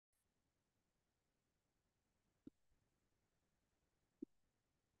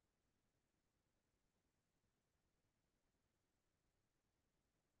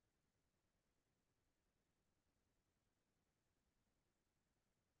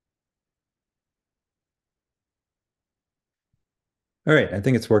All right, I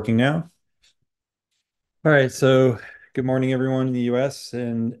think it's working now. All right, so good morning, everyone in the US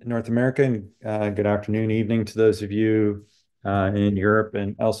and North America, and good afternoon, evening to those of you in Europe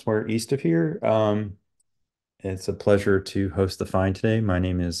and elsewhere east of here. It's a pleasure to host the Fine today. My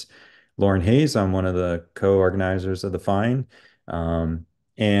name is Lauren Hayes. I'm one of the co-organizers of the Fine. Um,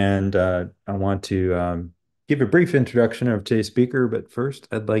 and I want to give a brief introduction of today's speaker, but first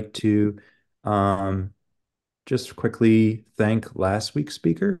I'd like to um, just quickly thank last week's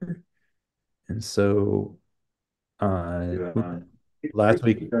speaker. And so last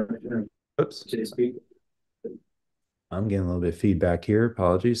week, oops, I'm getting a little bit of feedback here.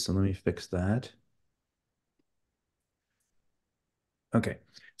 Apologies. So let me fix that. Okay.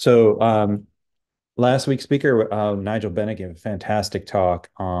 So last week's speaker, Nigel Bennett, gave a fantastic talk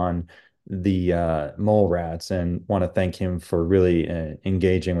on the mole rats, and want to thank him for really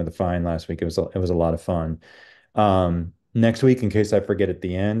engaging with the Fine last week. It was a lot of fun. Next week, in case I forget at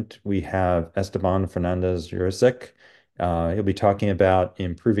the end, we have Esteban Fernandez Jurasek. He'll be talking about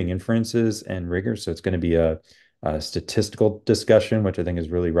improving inferences and rigor. So it's going to be a statistical discussion, which I think is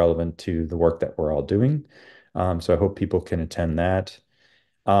really relevant to the work that we're all doing. So I hope people can attend that.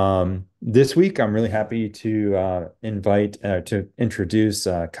 This week, I'm really happy to to introduce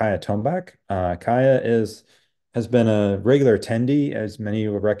Kaia Tombak. Kaia has been a regular attendee, as many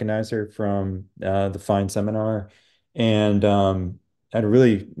will recognize her from the Fine seminar, and had a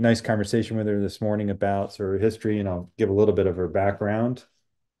really nice conversation with her this morning about sort of history, and I'll give a little bit of her background.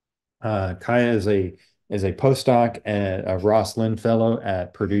 Kaia is a postdoc and a Ross Lynn Fellow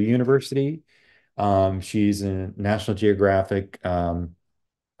at Purdue University. She's a National Geographic young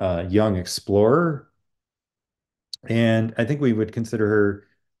explorer, and I think we would consider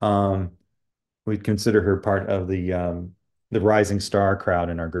her we'd consider her part of the rising star crowd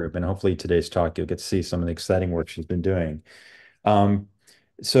in our group. And hopefully today's talk you'll get to see some of the exciting work she's been doing. Um,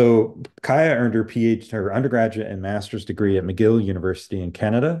 so Kaya earned her PhD, her undergraduate and master's degree at McGill University in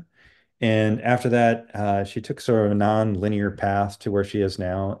Canada. And after that, she took sort of a non-linear path to where she is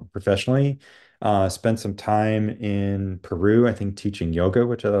now professionally. Spent some time in Peru, I think, teaching yoga,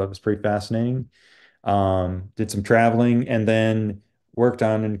 which I thought was pretty fascinating. Did some traveling, and then worked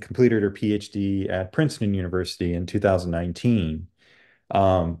on and completed her PhD at Princeton University in 2019.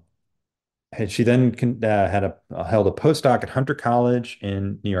 Um, she then held a postdoc at Hunter College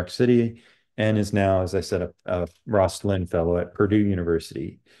in New York City, and is now, as I said, a Ross Lynn Fellow at Purdue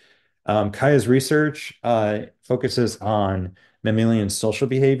University. Kaya's research focuses on mammalian social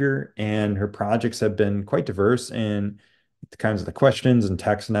behavior, and her projects have been quite diverse in the kinds of the questions and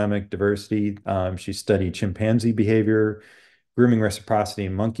taxonomic diversity. She studied chimpanzee behavior, grooming reciprocity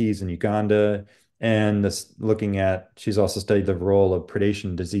in monkeys in Uganda, and she's also studied the role of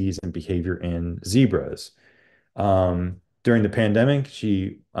predation, disease, and behavior in zebras. During the pandemic,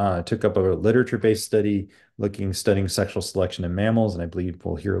 she took up a literature-based study studying sexual selection in mammals, and I believe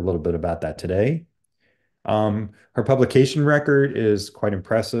we'll hear a little bit about that today. Her publication record is quite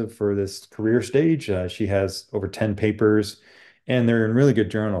impressive for this career stage. She has over 10 papers, and they're in really good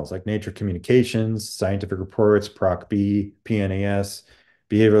journals like Nature Communications, Scientific Reports, ProcB, PNAS,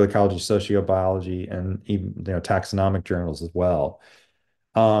 Behavioral Ecology, Sociobiology, and even taxonomic journals as well.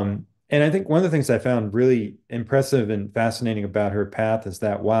 And I think one of the things I found really impressive and fascinating about her path is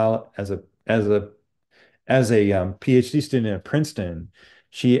that while as a PhD student at Princeton,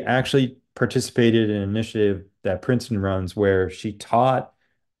 she actually participated in an initiative that Princeton runs where she taught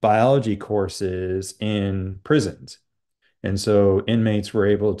biology courses in prisons. And so inmates were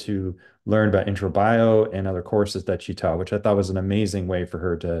able to learn about intrabio and other courses that she taught, which I thought was an amazing way for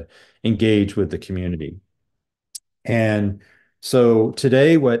her to engage with the community. And so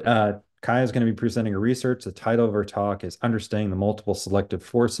today, what Kai is going to be presenting her research. The title of her talk is Understanding the Multiple Selective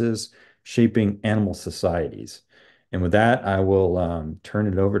Forces Shaping Animal Societies. And with that, I will turn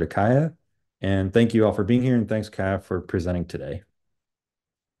it over to Kaya. And thank you all for being here. And thanks, Kaya, for presenting today.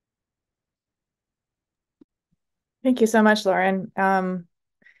 Thank you so much, Lauren.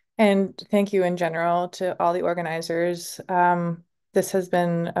 And thank you in general to all the organizers. This has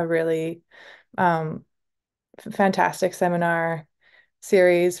been a really um, fantastic seminar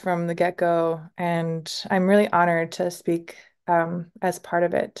series from the get-go, and I'm really honored to speak as part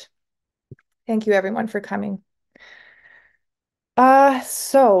of it. Thank you, everyone, for coming.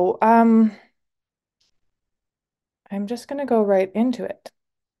 I'm just going to go right into it,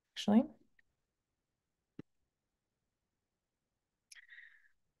 actually.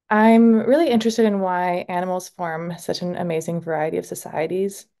 I'm really interested in why animals form such an amazing variety of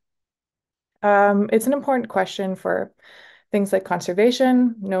societies. It's an important question for things like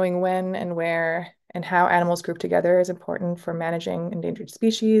conservation, knowing when and where and how animals group together is important for managing endangered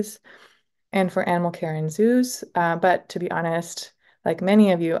species and for animal care in zoos. But to be honest, like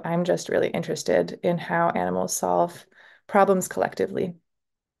many of you, I'm just really interested in how animals solve problems collectively.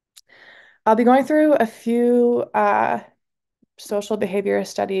 I'll be going through a few social behavior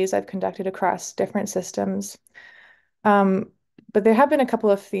studies I've conducted across different systems. Um, but there have been a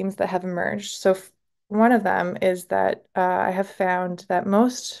couple of themes that have emerged. So one of them is that I have found that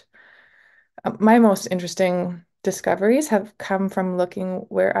my most interesting discoveries have come from looking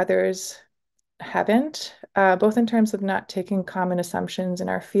where others haven't, both in terms of not taking common assumptions in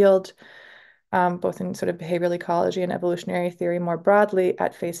our field, both in sort of behavioral ecology and evolutionary theory more broadly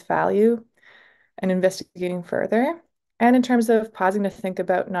at face value and investigating further, and in terms of pausing to think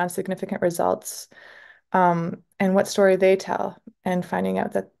about non-significant results and what story they tell, and finding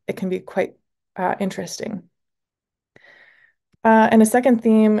out that it can be quite interesting. And a second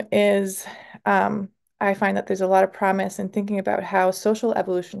theme is I find that there's a lot of promise in thinking about how social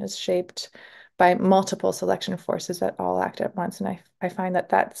evolution is shaped by multiple selection forces that all act at once. And I find that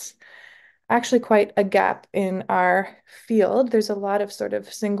that's actually quite a gap in our field. There's a lot of sort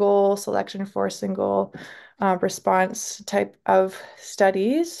of single selection force, single response type of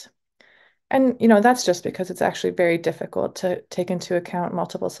studies. And, that's just because it's actually very difficult to take into account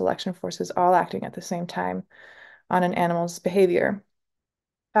multiple selection forces all acting at the same time on an animal's behavior.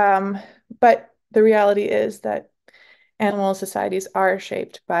 Um, but the reality is that animal societies are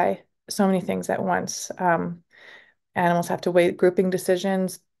shaped by so many things at once. Animals have to weigh grouping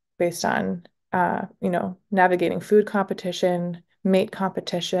decisions based on, navigating food competition, mate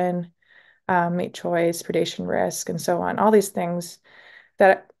choice, predation risk, and so on. All these things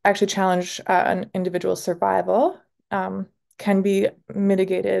that actually challenge an individual's survival um, can be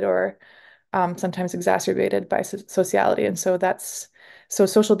mitigated or sometimes exacerbated by sociality. And so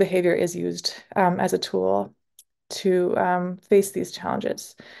social behavior is used as a tool to face these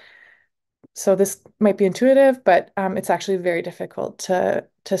challenges. So this might be intuitive, but it's actually very difficult to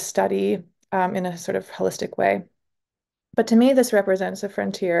study in a sort of holistic way. But to me, this represents a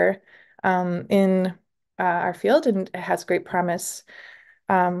frontier in our field, and it has great promise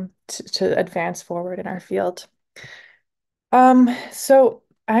to advance forward in our field. So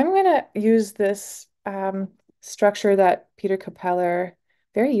I'm going to use this structure that Peter Capeller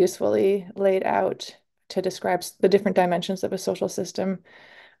very usefully laid out to describe the different dimensions of a social system.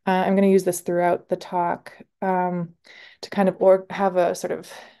 I'm going to use this throughout the talk to kind of have a sort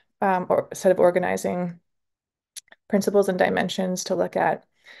of or set of organizing principles and dimensions to look at.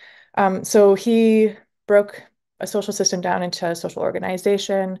 So he broke a social system down into social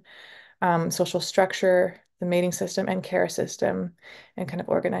organization, social structure, the mating system, and care system, and kind of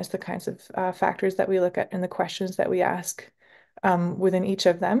organize the kinds of factors that we look at and the questions that we ask within each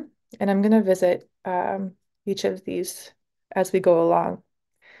of them. And I'm going to visit each of these as we go along.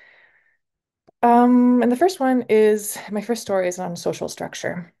 And the first one is my first story is on social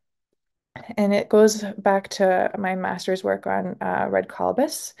structure. And it goes back to my master's work on red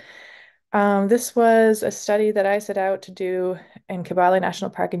colobus. This was a study that I set out to do in Kibale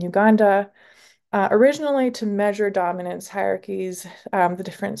National Park in Uganda, originally to measure dominance hierarchies, the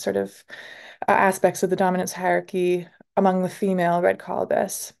different sort of aspects of the dominance hierarchy among the female red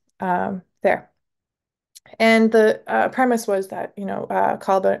colobus there. And the premise was that,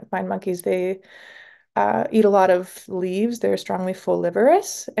 columbine monkeys, they eat a lot of leaves. They're strongly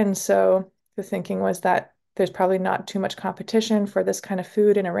folivorous. And so the thinking was that there's probably not too much competition for this kind of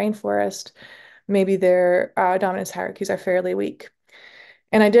food in a rainforest. Maybe their dominance hierarchies are fairly weak.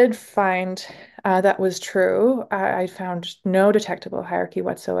 And I did find that was true. I found no detectable hierarchy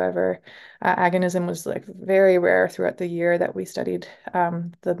whatsoever. Agonism was like very rare throughout the year that we studied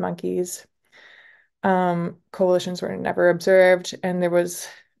the monkeys. Coalitions were never observed, and there was,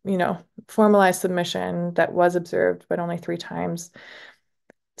 formalized submission that was observed, but only 3 times.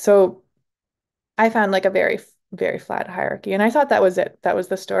 So I found like a very, very flat hierarchy, and I thought that was it. That was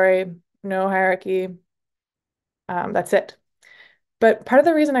the story. No hierarchy. That's it. But part of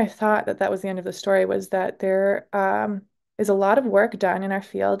the reason I thought that that was the end of the story was that there is a lot of work done in our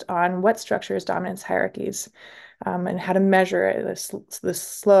field on what structures dominance hierarchies and how to measure it, the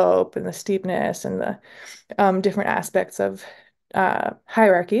slope and the steepness and the different aspects of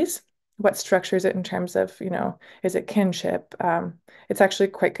hierarchies. What structures it in terms of, is it kinship? It's actually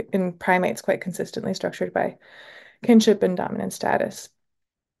quite, in primates, quite consistently structured by kinship and dominant status.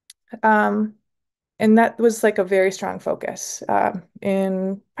 Um, and that was like a very strong focus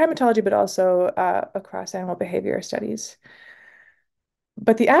in primatology, but also across animal behavior studies.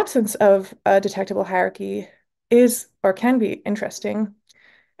 But the absence of a detectable hierarchy is or can be interesting.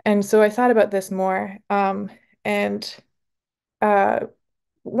 And so I thought about this more. And uh,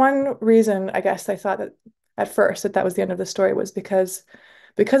 one reason, I guess, I thought that at first that was the end of the story was because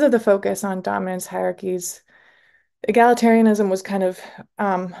of the focus on dominance hierarchies, egalitarianism was kind of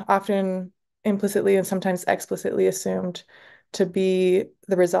often implicitly and sometimes explicitly assumed to be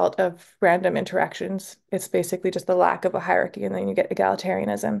the result of random interactions. It's basically just the lack of a hierarchy, and then you get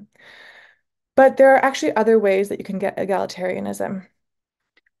egalitarianism. But there are actually other ways that you can get egalitarianism.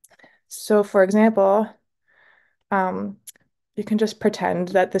 So, for example, um, you can just pretend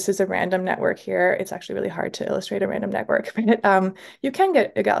that this is a random network here. It's actually really hard to illustrate a random network, but you can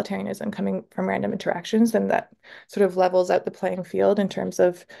get egalitarianism coming from random interactions, and that sort of levels out the playing field in terms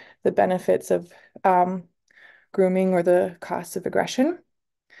of the benefits of grooming or the costs of aggression.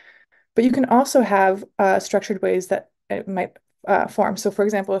 But you can also have structured ways that it might form. So, for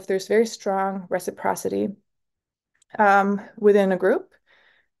example, if there's very strong reciprocity within a group,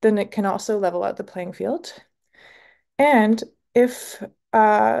 then it can also level out the playing field. And if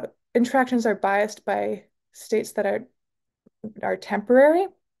interactions are biased by states that are temporary,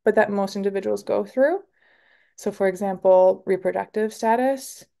 but that most individuals go through. So, for example, reproductive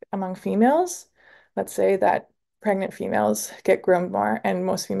status among females, let's say that pregnant females get groomed more and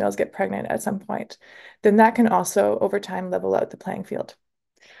most females get pregnant at some point, then that can also, over time, level out the playing field.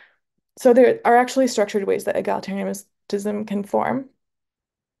 So, there are actually structured ways that egalitarianism can form.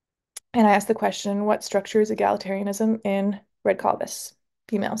 And I asked the question, what structures egalitarianism in red colobus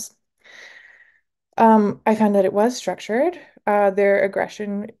females? I found that it was structured. Their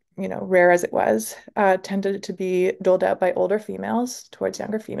aggression, rare as it was, tended to be doled out by older females towards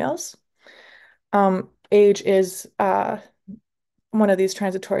younger females. Age is one of these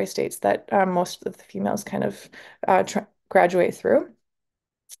transitory states that most of the females kind of graduate through.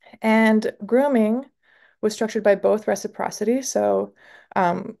 And grooming was structured by both reciprocity. So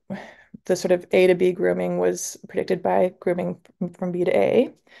um, the sort of A to B grooming was predicted by grooming from B to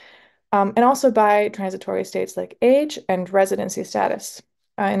A. And also by transitory states like age and residency status.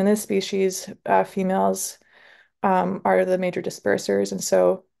 And in this species, females are the major dispersers. And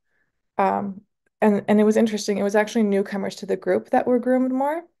so, um, and it was interesting, it was actually newcomers to the group that were groomed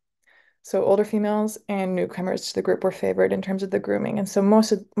more. So older females and newcomers to the group were favored in terms of the grooming. And so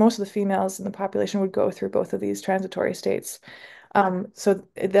most of the females in the population would go through both of these transitory states. So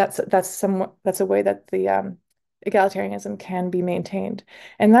that's a way that the egalitarianism can be maintained.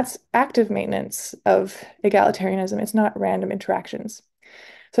 And that's active maintenance of egalitarianism. It's not random interactions.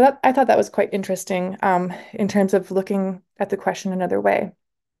 So that I thought that was quite interesting in terms of looking at the question another way.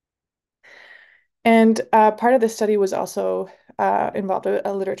 And part of this study was also involved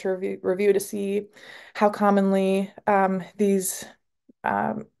a literature review to see how commonly these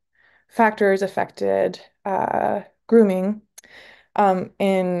um, factors affected grooming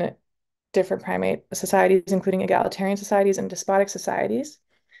in different primate societies, including egalitarian societies and despotic societies,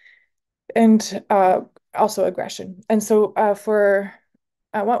 and also aggression. And so, for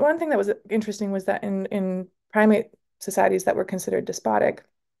one thing that was interesting was that in primate societies that were considered despotic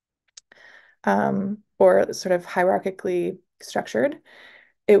or sort of hierarchically structured,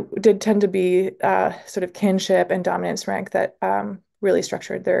 it did tend to be sort of kinship and dominance rank that really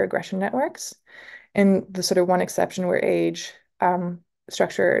structured their aggression networks. And the sort of one exception where age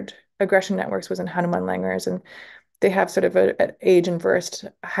structured aggression networks was in Hanuman Langers, and they have sort of an age inversed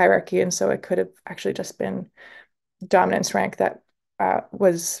hierarchy, and so it could have actually just been dominance rank that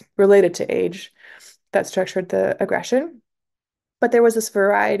was related to age that structured the aggression. But there was this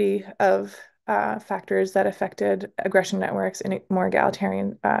variety of factors that affected aggression networks in more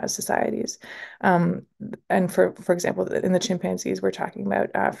egalitarian societies. Um, and for example, in the chimpanzees, we're talking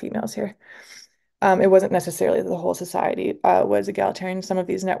about females here. It wasn't necessarily the whole society was egalitarian. Some of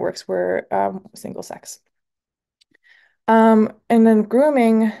these networks were single sex. And then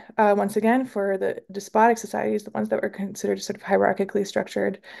grooming, once again, for the despotic societies, the ones that were considered sort of hierarchically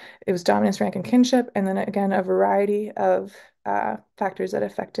structured, it was dominance, rank, and kinship, and then again, a variety of factors that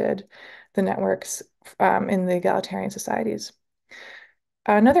affected the networks in the egalitarian societies.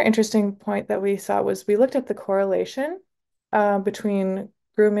 Another interesting point that we saw was we looked at the correlation between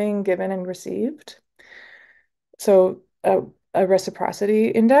grooming given and received. So a reciprocity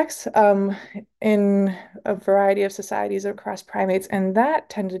index in a variety of societies across primates, and that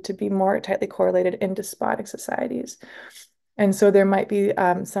tended to be more tightly correlated in despotic societies. And so there might be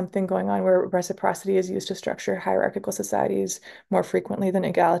something going on where reciprocity is used to structure hierarchical societies more frequently than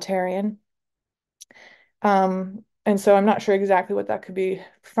egalitarian. And so I'm not sure exactly what that could be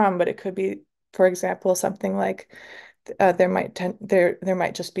from, but it could be, for example, something like there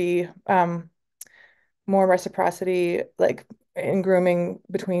might just be more reciprocity, like in grooming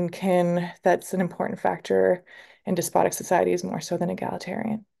between kin, that's an important factor in despotic societies more so than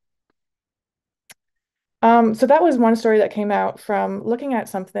egalitarian. So that was one story that came out from looking at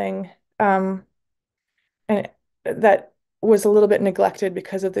something um, and that was a little bit neglected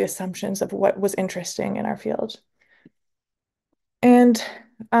because of the assumptions of what was interesting in our field. And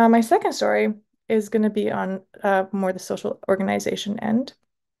my second story is going to be on more the social organization end.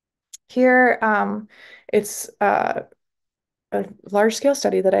 Here, it's a large scale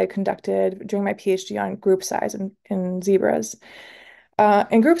study that I conducted during my PhD on group size in zebras.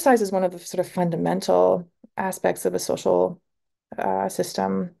 And group size is one of the sort of fundamental aspects of a social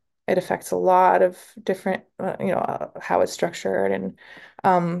system. It affects a lot of different, how it's structured and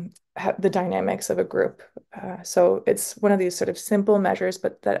the dynamics of a group. So it's one of these sort of simple measures,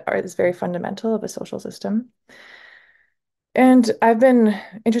 but is very fundamental of a social system. And I've been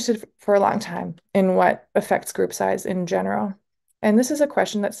interested for a long time in what affects group size in general. And this is a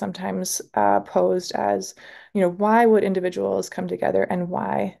question that's sometimes posed as, why would individuals come together and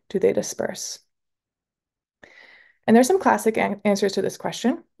why do they disperse? And there's some classic answers to this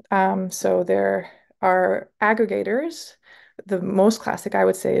question. So there are aggregators. The most classic, I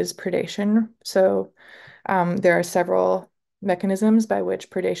would say, is predation. So there are several mechanisms by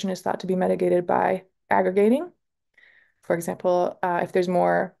which predation is thought to be mitigated by aggregating. For example, if there's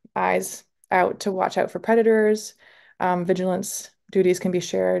more eyes out to watch out for predators, vigilance duties can be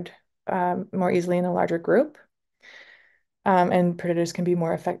shared more easily in a larger group, and predators can be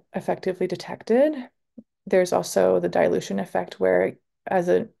more effectively detected. There's also the dilution effect, where as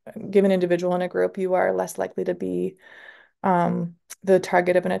a given individual in a group, you are less likely to be the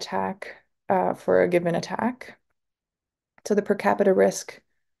target of an attack for a given attack. So the per capita risk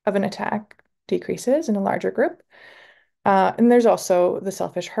of an attack decreases in a larger group. And there's also the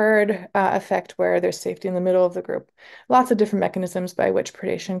selfish herd effect, where there's safety in the middle of the group. Lots of different mechanisms by which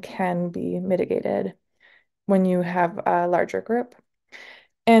predation can be mitigated when you have a larger group.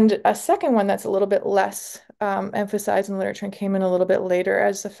 And a second one that's a little bit less emphasized in literature and came in a little bit later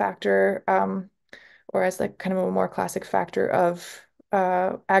as a factor, or as like kind of a more classic factor of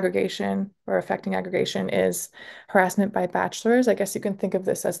aggregation or affecting aggregation, is harassment by bachelors. I guess you can think of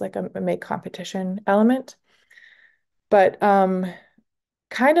this as like a make competition element. But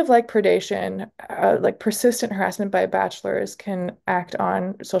kind of like predation, like persistent harassment by bachelors can act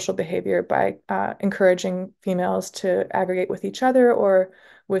on social behavior by encouraging females to aggregate with each other or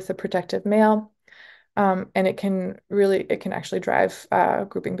with a protective male. And it can actually drive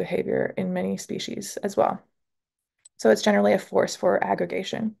grouping behavior in many species as well. So it's generally a force for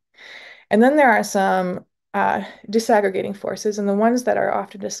aggregation. And then there are some disaggregating forces, and the ones that are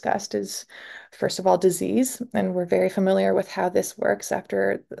often discussed is, first of all, disease. And we're very familiar with how this works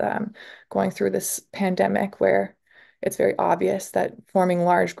after going through this pandemic, where it's very obvious that forming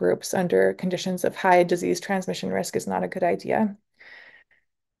large groups under conditions of high disease transmission risk is not a good idea.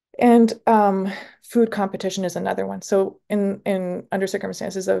 And food competition is another one. So in under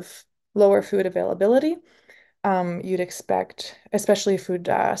circumstances of lower food availability, you'd expect, especially food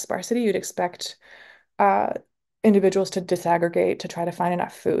sparsity, you'd expect uh, individuals to disaggregate to try to find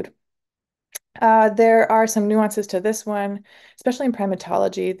enough food. There are some nuances to this one, especially in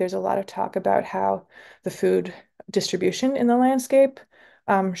primatology. There's a lot of talk about how the food distribution in the landscape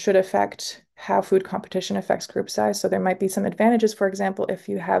should affect how food competition affects group size. So there might be some advantages, for example, if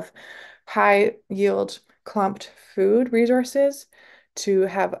you have high yield clumped food resources, to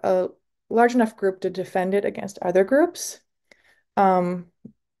have a large enough group to defend it against other groups. Um,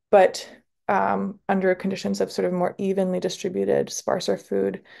 but under conditions of sort of more evenly distributed, sparser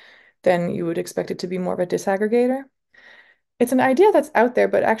food, then you would expect it to be more of a disaggregator. It's an idea that's out there,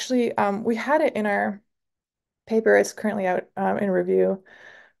 but actually, we had it in our paper. It's currently out in review.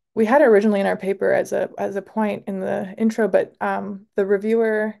 We had it originally in our paper as a point in the intro, but the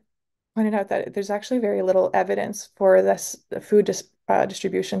reviewer pointed out that there's actually very little evidence for this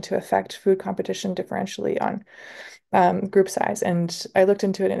distribution to affect food competition differentially on group size. And I looked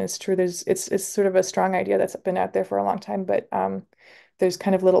into it, and it's true. It's sort of a strong idea that's been out there for a long time, but there's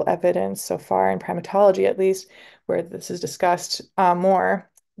kind of little evidence so far in primatology, at least, where this is discussed more,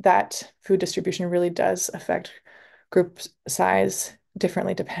 that food distribution really does affect group size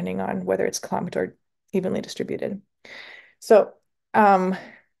differently depending on whether it's clumped or evenly distributed. So, in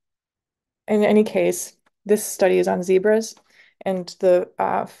any case, this study is on zebras, and the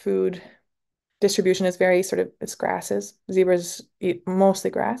food distribution is very sort of, it's grasses. Zebras eat mostly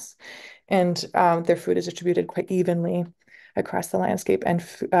grass, and their food is distributed quite evenly across the landscape, and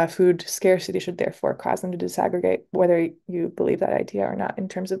food scarcity should therefore cause them to disaggregate, whether you believe that idea or not, in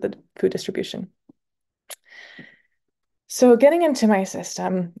terms of the food distribution. So getting into my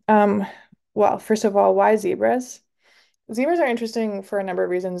system, well, first of all, why zebras? Zebras are interesting for a number of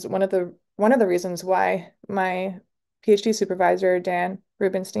reasons. One of the reasons why my PhD supervisor, Dan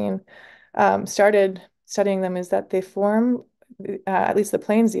Rubenstein, started studying them is that they form, at least the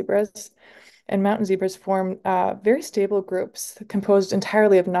plain zebras and mountain zebras form very stable groups composed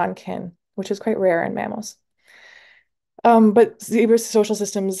entirely of non-kin, which is quite rare in mammals. But zebras' social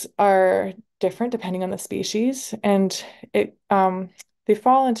systems are different depending on the species, and it they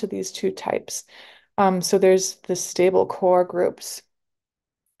fall into these two types. So there's the stable core groups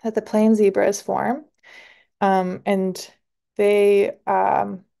that the plain zebras form, and they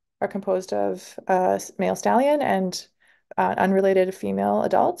are composed of a male stallion and unrelated female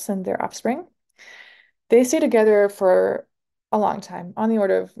adults and their offspring. They stay together for a long time, on the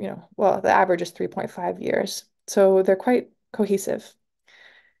order of, well, the average is 3.5 years. So they're quite cohesive.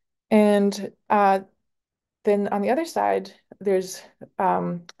 And then on the other side, there's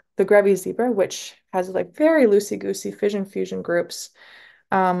the Grevy zebra, which has like very loosey-goosey fission fusion groups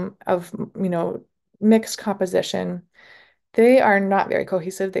of, mixed composition. They are not very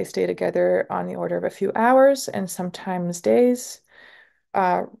cohesive. They stay together on the order of a few hours and sometimes days,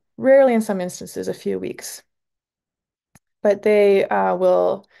 uh, rarely in some instances, a few weeks. But they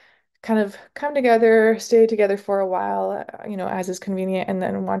will kind of come together, stay together for a while, as is convenient, and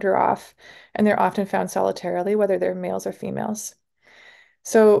then wander off. And they're often found solitarily, whether they're males or females.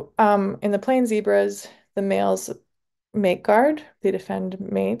 So, in the plain zebras, the males make guard, they defend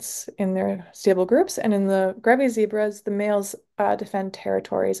mates in their stable groups. And in the Grevy zebras, the males defend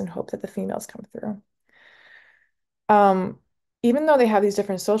territories and hope that the females come through. Um, Even though they have these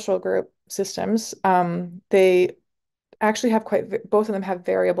different social group systems, they actually have both of them have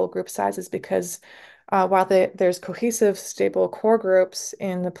variable group sizes because while there's cohesive, stable core groups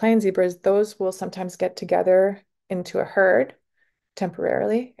in the plain zebras, those will sometimes get together into a herd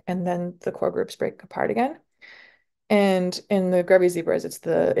temporarily, and then the core groups break apart again. And in the Grevy zebras, it's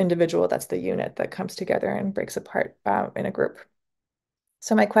the individual that's the unit that comes together and breaks apart in a group.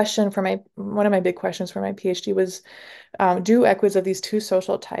 So one of my big questions for my PhD was, do equids of these two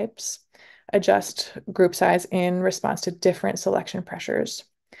social types adjust group size in response to different selection pressures?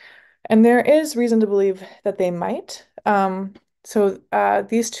 And there is reason to believe that they might.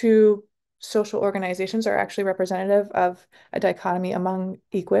 These two social organizations are actually representative of a dichotomy among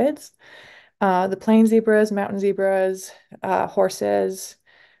equids. The plain zebras, mountain zebras, horses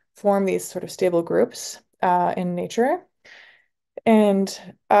form these sort of stable groups in nature. And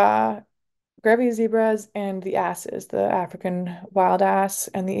Grevy zebras and the asses, the African wild ass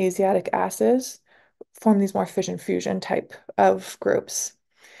and the Asiatic asses, form these more fission fusion type of groups.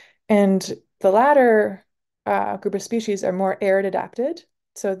 And the latter group of species are more arid adapted,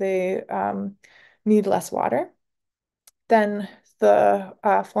 so they need less water than the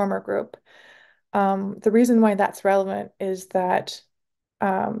former group. The reason why that's relevant is that,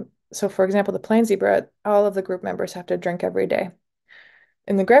 so for example, the plain zebra, all of the group members have to drink every day.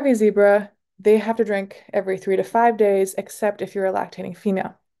 In the Grevy zebra, they have to drink every 3 to 5 days, except if you're a lactating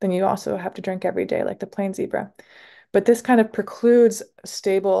female. Then you also have to drink every day, like the plain zebra. But this kind of precludes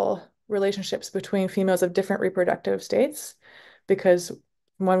stable relationships between females of different reproductive states because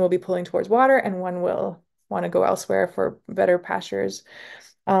one will be pulling towards water and one will want to go elsewhere for better pastures.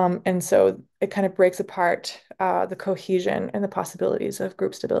 And so it kind of breaks apart the cohesion and the possibilities of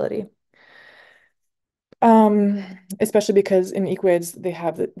group stability. Um, Especially because in equids they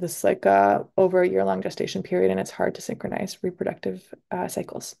have this like over a year-long gestation period, and it's hard to synchronize reproductive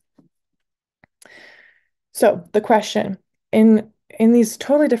cycles. So the question, in these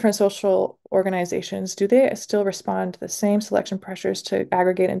totally different social organizations, do they still respond to the same selection pressures to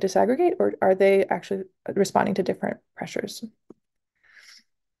aggregate and disaggregate, or are they actually responding to different pressures?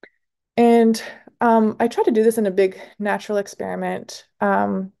 And I tried to do this in a big natural experiment.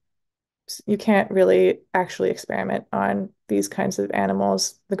 You can't really actually experiment on these kinds of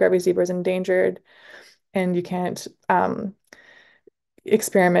animals. The Grevy zebra is endangered, and you can't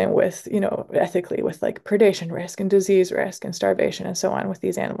experiment with, ethically with like predation risk and disease risk and starvation and so on with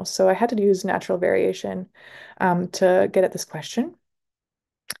these animals. So I had to use natural variation to get at this question.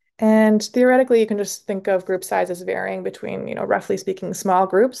 And theoretically, you can just think of group sizes varying between, roughly speaking, small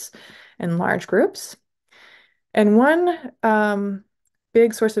groups and large groups. And one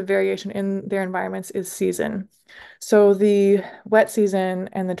big source of variation in their environments is season. So the wet season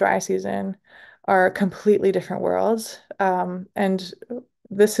and the dry season are completely different worlds. And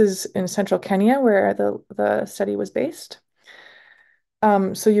this is in central Kenya where the study was based.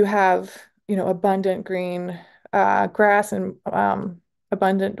 So you have, abundant green grass and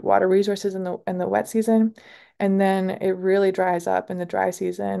abundant water resources in the wet season. and then it really dries up in the dry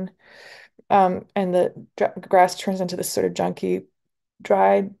season. And the grass turns into this sort of junky,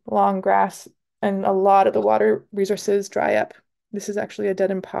 dried, long grass, and a lot of the water resources dry up. This is actually a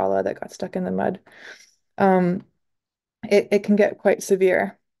dead impala that got stuck in the mud. Um, it can get quite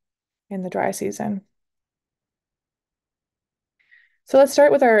severe in the dry season. So let's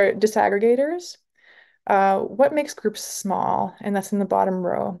start with our disaggregators. What makes groups small? And that's in the bottom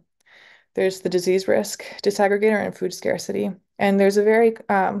row. There's the disease risk disaggregator and food scarcity. And there's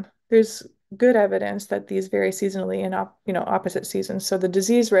good evidence that these vary seasonally in opposite seasons. So the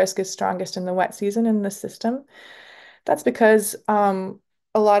disease risk is strongest in the wet season in the system. That's because a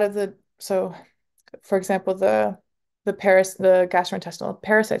lot of the so for example the gastrointestinal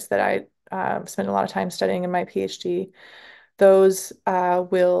parasites that I spent a lot of time studying in my PhD, those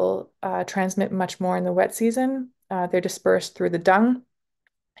will transmit much more in the wet season. They're dispersed through the dung.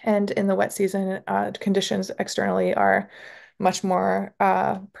 And in the wet season, conditions externally are much more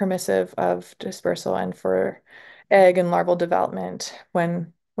permissive of dispersal and for egg and larval development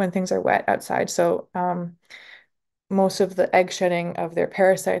when things are wet outside. So most of the egg shedding of their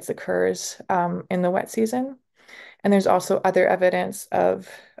parasites occurs in the wet season. And there's also other evidence of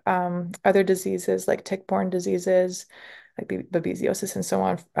other diseases like tick-borne diseases, like babesiosis and so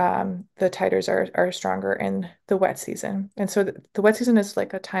on. The titers are stronger in the wet season. And so the wet season is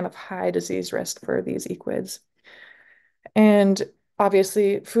like a time of high disease risk for these equids. And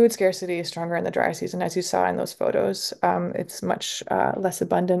obviously, food scarcity is stronger in the dry season, as you saw in those photos. It's much less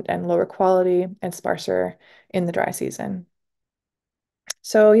abundant and lower quality and sparser in the dry season.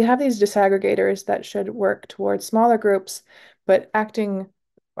 So you have these disaggregators that should work towards smaller groups, but acting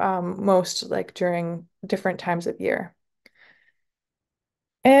most like during different times of year.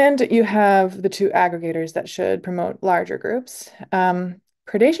 And you have the two aggregators that should promote larger groups.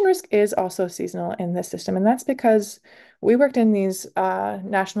 Predation risk is also seasonal in this system, and that's because we worked in these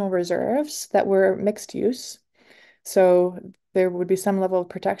national reserves that were mixed use. So there would be some level of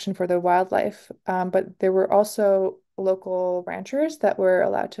protection for the wildlife, but there were also local ranchers that were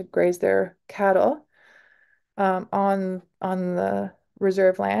allowed to graze their cattle on the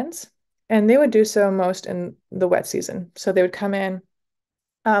reserve lands, and they would do so most in the wet season. So they would come in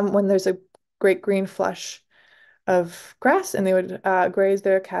when there's a great green flush of grass, and they would graze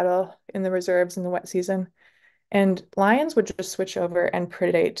their cattle in the reserves in the wet season. And lions would just switch over and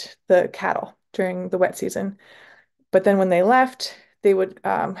predate the cattle during the wet season. But then when they left, they would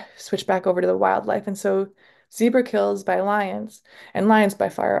switch back over to the wildlife. And so zebra kills by lions, and lions by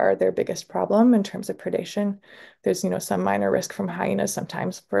far are their biggest problem in terms of predation. There's, some minor risk from hyenas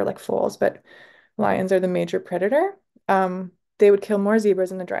sometimes for like foals, but lions are the major predator. They would kill more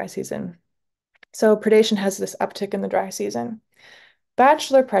zebras in the dry season. So predation has this uptick in the dry season.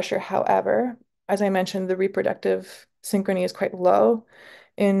 Bachelor pressure, however, as I mentioned, the reproductive synchrony is quite low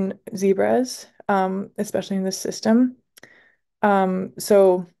in zebras, especially in this system.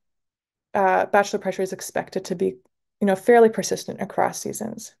 So bachelor pressure is expected to be, fairly persistent across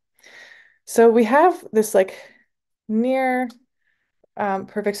seasons. So we have this like near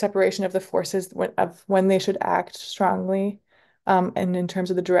perfect separation of the forces of when they should act strongly, and in terms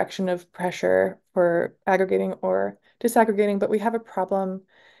of the direction of pressure for aggregating or disaggregating. But we have a problem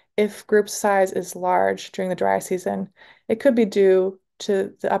if group size is large during the dry season. It could be due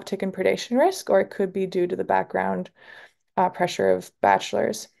to the uptick in predation risk, or it could be due to the background pressure of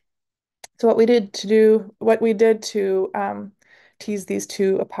bachelors. So what we did to tease these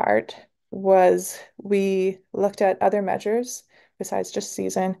two apart was we looked at other measures besides just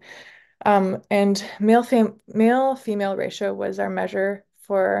season. And male female ratio was our measure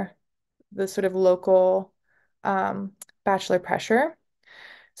for the sort of local bachelor pressure.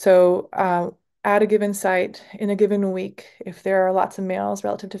 So at a given site in a given week, if there are lots of males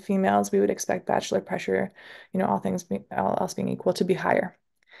relative to females, we would expect bachelor pressure, all else being equal, to be higher.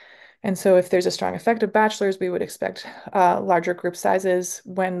 And so if there's a strong effect of bachelors, we would expect larger group sizes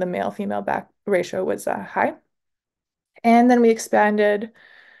when the male-female back ratio was high. And then we expanded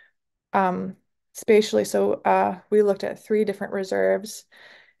um, spatially. So we looked at 3 different reserves,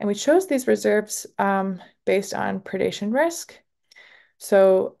 and we chose these reserves based on predation risk.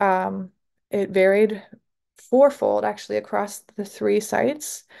 So it varied fourfold actually across the 3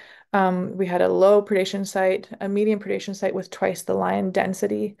 sites. We had a low predation site, a medium predation site with twice the lion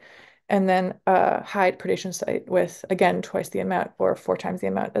density, and then a high predation site with, again, twice the amount or 4 times the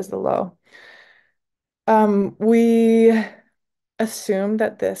amount as the low. We assumed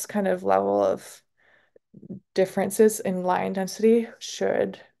that this kind of level of differences in lion density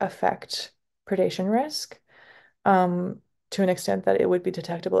should affect predation risk. Um, to an extent that it would be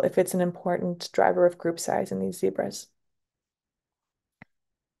detectable if it's an important driver of group size in these zebras.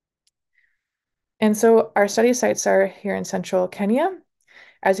 And so our study sites are here in central Kenya.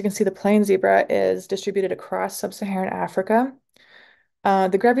 As you can see, the plain zebra is distributed across sub-Saharan Africa.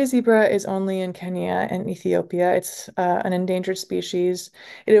 The Grevy's zebra is only in Kenya and Ethiopia. It's an endangered species.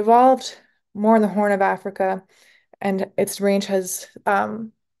 It evolved more in the Horn of Africa, and its range has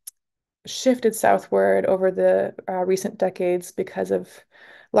shifted southward over the recent decades because of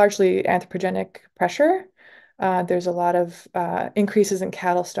largely anthropogenic pressure. There's a lot of increases in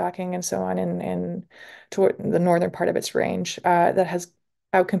cattle stocking and so on in toward the northern part of its range that has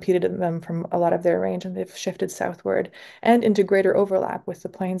outcompeted them from a lot of their range, and they've shifted southward and into greater overlap with the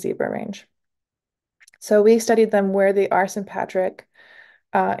plain zebra range. So we studied them where they are sympatric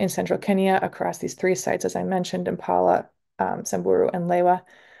in central Kenya across these three sites, as I mentioned, Impala, Samburu, and Lewa.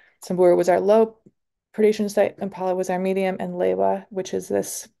 Samburu was our low predation site, Impala was our medium, and Lewa, which is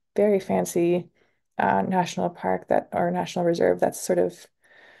this very fancy national park that or national reserve that's sort of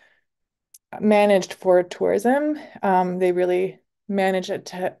managed for tourism. They really manage it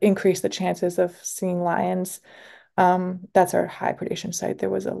to increase the chances of seeing lions. That's our high predation site. There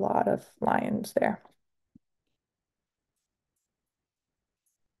was a lot of lions there.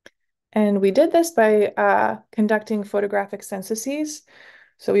 And we did this by conducting photographic censuses.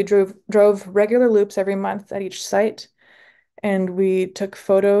 So we drove regular loops every month at each site, and we took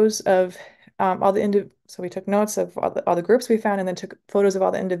photos of all the so we took notes of all the groups we found, and then took photos of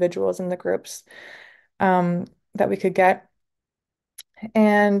all the individuals in the groups that we could get.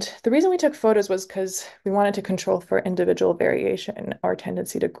 And the reason we took photos was because we wanted to control for individual variation or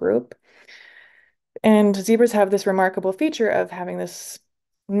tendency to group. And zebras have this remarkable feature of having this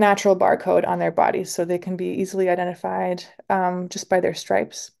natural barcode on their bodies, so they can be easily identified just by their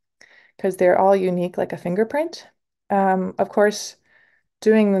stripes because they're all unique like a fingerprint. Of course,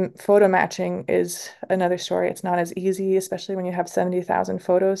 doing the photo matching is another story. It's not as easy, especially when you have 70,000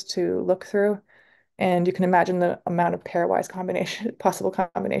 photos to look through. And you can imagine the amount of pairwise possible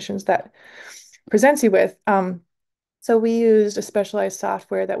combinations that presents you with. So we used a specialized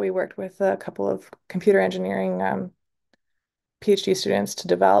software that we worked with a couple of computer engineering PhD students to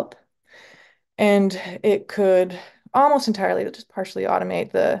develop. And it could almost entirely, just partially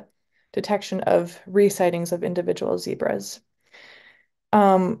automate the detection of resightings of individual zebras.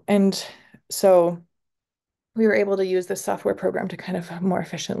 And so we were able to use this software program to kind of more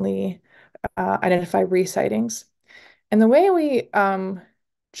efficiently identify resightings. And the way we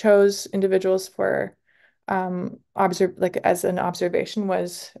chose individuals for like as an observation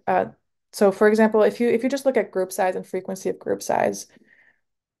was so for example, if you just look at group size and frequency of group size,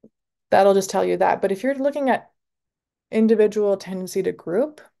 that'll just tell you that. But if you're looking at individual tendency to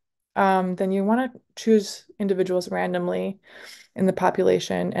group, then you want to choose individuals randomly in the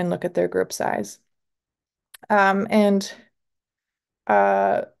population and look at their group size. And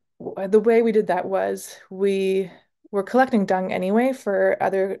uh, the way we did that was we were collecting dung anyway for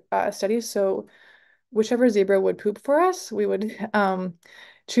other studies. So whichever zebra would poop for us, we would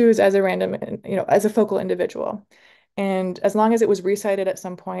choose as a random, as a focal individual. And as long as it was resighted at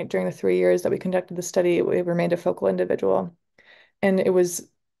some point during the 3 years that we conducted the study, it remained a focal individual. And it was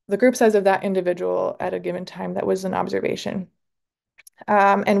the group size of that individual at a given time that was an observation.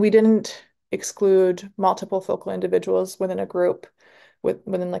 And we didn't exclude multiple focal individuals within a group,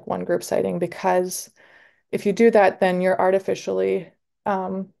 within like one group sighting, because if you do that, then you're artificially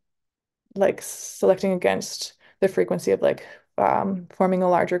like selecting against the frequency of like forming a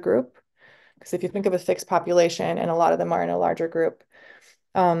larger group. Because if you think of a fixed population and a lot of them are in a larger group,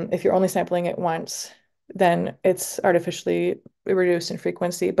 if you're only sampling it once, then it's artificially reduced in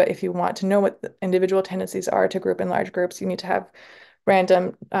frequency. But if you want to know what the individual tendencies are to group in large groups, you need to have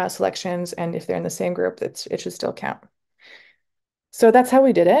random selections. And if they're in the same group, it should still count. So that's how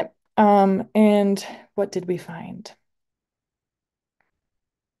we did it. And what did we find?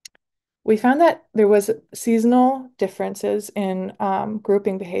 We found that there was seasonal differences in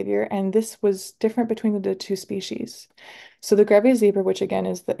grouping behavior, and this was different between the two species. So the Grevy zebra, which again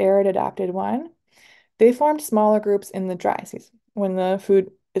is the arid adapted one, they formed smaller groups in the dry season when the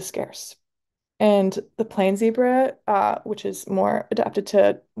food is scarce. And the plain zebra, which is more adapted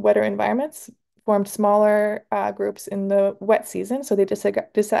to wetter environments, formed smaller groups in the wet season. So they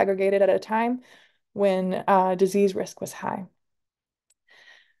disaggregated at a time when disease risk was high.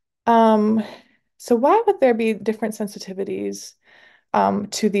 Um, so why would there be different sensitivities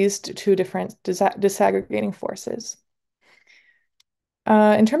to these two different disaggregating forces?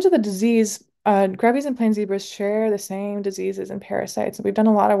 In terms of the disease Grubbies and plain zebras share the same diseases and parasites. We've done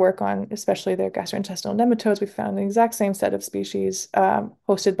a lot of work on, especially their gastrointestinal nematodes. We found the exact same set of species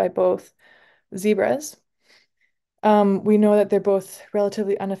hosted by both zebras. We know that they're both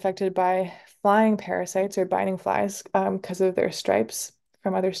relatively unaffected by flying parasites or biting flies because of their stripes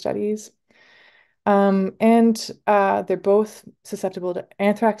from other studies. And they're both susceptible to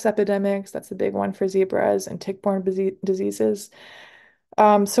anthrax epidemics. That's the big one for zebras and tick-borne diseases.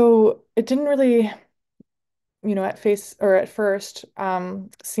 So it didn't really, at face or at first,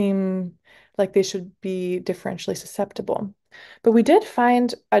 seem like they should be differentially susceptible. But we did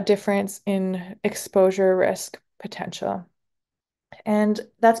find a difference in exposure risk potential. And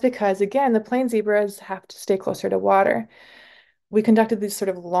that's because, again, the plain zebras have to stay closer to water. We conducted these sort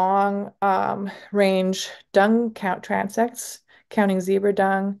of long range dung count transects, counting zebra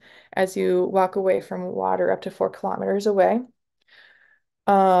dung as you walk away from water up to 4 kilometers away.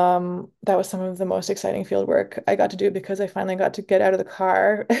 That was some of the most exciting field work I got to do because I finally got to get out of the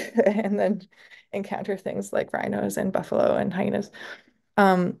car and then encounter things like rhinos and buffalo and hyenas.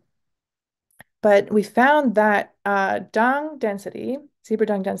 Um, but we found that dung density, zebra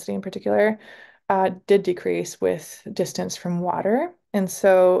dung density in particular, did decrease with distance from water. And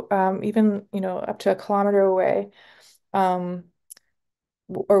so even, up to a kilometer away, um,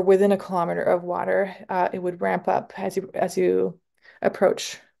 or within a kilometer of water, it would ramp up as you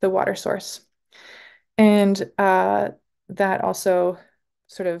approach the water source. And that also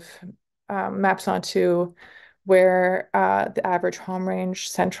sort of maps onto where the average home range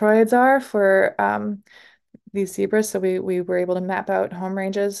centroids are for these zebras. So we were able to map out home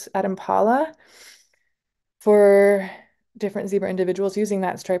ranges at Impala for different zebra individuals using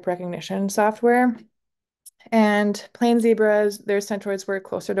that stripe recognition software. And plain zebras, their centroids were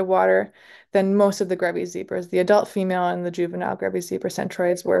closer to water than most of the grubby zebras. The adult female and the juvenile grubby zebra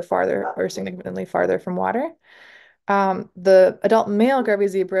centroids were farther or significantly farther from water. The adult male grubby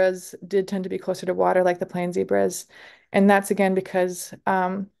zebras did tend to be closer to water, like the plain zebras, and that's again because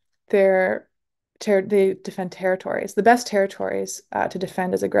they're they defend territories. The best territories to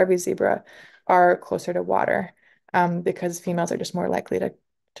defend as a grubby zebra are closer to water, because females are just more likely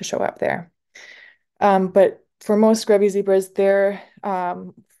to show up there. But for most grubby zebras, they're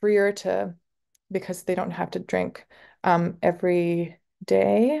freer to, because they don't have to drink every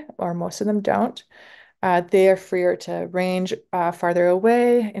day, or most of them don't. They are freer to range farther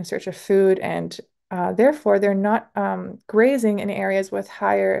away in search of food, and therefore they're not grazing in areas with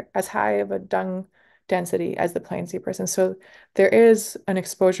as high of a dung density as the plain zebras. And so there is an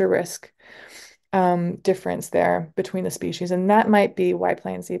exposure risk difference there between the species, and that might be why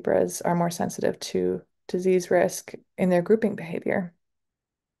plain zebras are more sensitive to disease risk in their grouping behavior.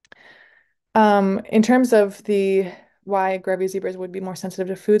 In terms of the why grubby zebras would be more sensitive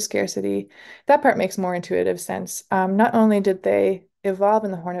to food scarcity, that part makes more intuitive sense. Not only did they evolve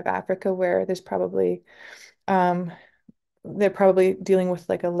in the Horn of Africa, where um, they're probably dealing with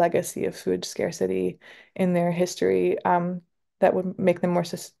like a legacy of food scarcity in their history, that would make them more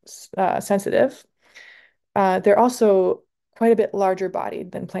sensitive. They're also quite a bit larger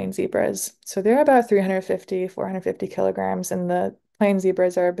bodied than plain zebras. So they're about 350, 450 kilograms, and the plain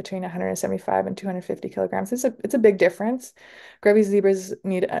zebras are between 175 and 250 kilograms. It's a big difference. Grubby zebras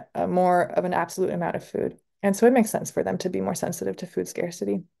need a more of an absolute amount of food. And so it makes sense for them to be more sensitive to food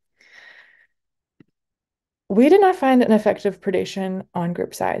scarcity. We did not find an effective predation on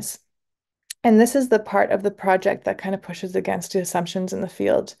group size. And this is the part of the project that kind of pushes against the assumptions in the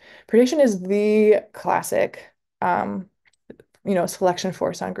field. Predation is the classic um, selection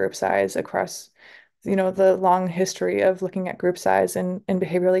force on group size across, the long history of looking at group size in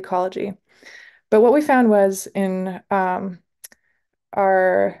behavioral ecology. But what we found was in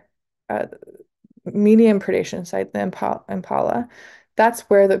our uh, medium predation site, the Impala, that's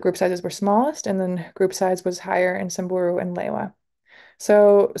where the group sizes were smallest, and then group size was higher in Samburu and Lewa.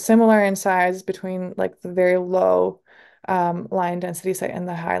 So similar in size between like the very low line density site and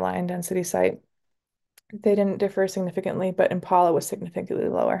the high line density site. They didn't differ significantly, but Impala was significantly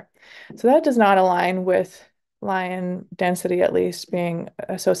lower. So that does not align with lion density, at least being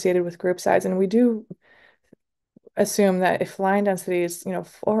associated with group size. And we do assume that if lion density is,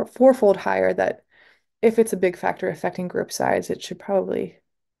 fourfold higher, that if it's a big factor affecting group size, it should probably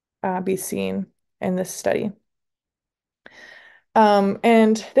be seen in this study.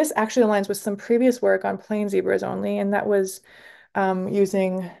 And this actually aligns with some previous work on plain zebras only, and that was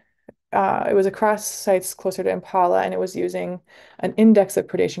using it was across sites closer to Impala, and it was using an index of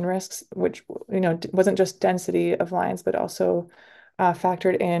predation risks, which wasn't just density of lions, but also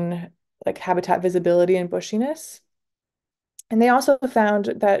factored in like habitat visibility and bushiness. And they also found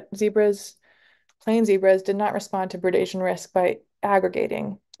that zebras plain zebras did not respond to predation risk by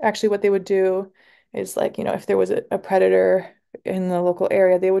aggregating. Actually, what they would do is like, if there was a predator in the local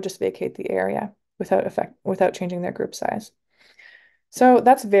area, they would just vacate the area without changing their group size. So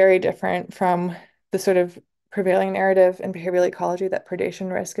that's very different from the sort of prevailing narrative in behavioral ecology that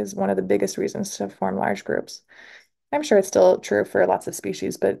predation risk is one of the biggest reasons to form large groups. I'm sure it's still true for lots of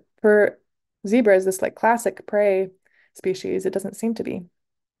species, but for zebras, this like classic prey species, it doesn't seem to be.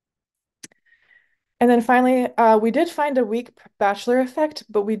 And then finally, we did find a weak bachelor effect,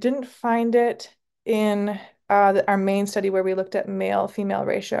 but we didn't find it in our main study where we looked at male-female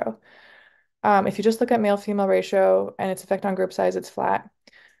ratio. If you just look at male-female ratio and its effect on group size, it's flat.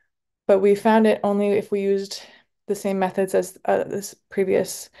 But we found it only if we used the same methods as this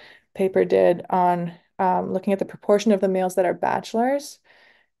previous paper did on looking at the proportion of the males that are bachelors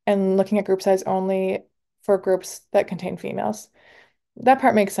and looking at group size only for groups that contain females. That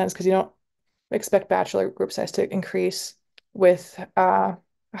part makes sense because you don't expect bachelor group size to increase with a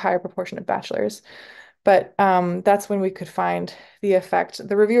higher proportion of bachelors. But that's when we could find the effect.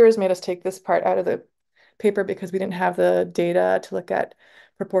 The reviewers made us take this part out of the paper because we didn't have the data to look at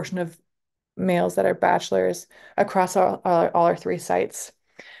proportion of males that are bachelors across all our three sites.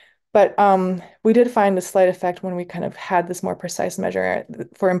 But we did find a slight effect when we kind of had this more precise measure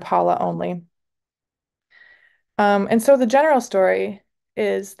for Impala only. And so the general story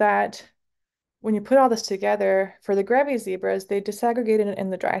is that when you put all this together, for the Grevy zebras, they disaggregated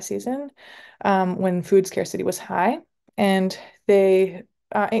in the dry season when food scarcity was high, and they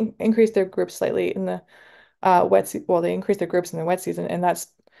increased their groups slightly in the well, they increased their groups in the wet season, and that's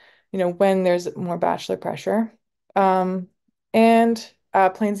when there's more bachelor pressure. Um, and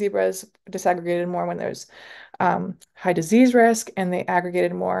plain zebras disaggregated more when there's high disease risk, and they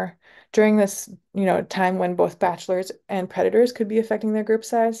aggregated more during this, time when both bachelors and predators could be affecting their group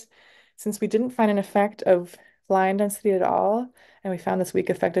size. Since we didn't find an effect of lion density at all, and we found this weak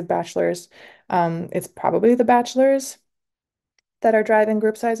effect of bachelors, it's probably the bachelors that are driving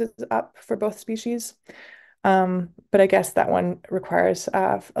group sizes up for both species. But I guess that one requires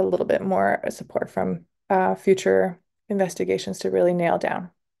a little bit more support from future investigations to really nail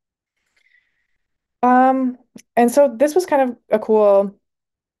down. Um, and so this was kind of a cool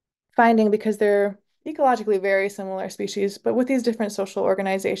finding because they're ecologically very similar species, but with these different social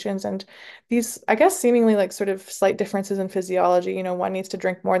organizations and these, I guess, seemingly like sort of slight differences in physiology, one needs to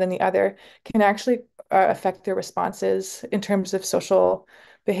drink more than the other, can actually affect their responses in terms of social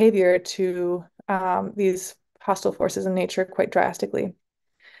behavior to these hostile forces in nature quite drastically.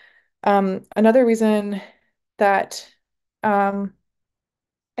 Another reason that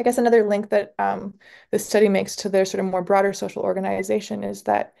I guess another link that this study makes to their sort of more broader social organization is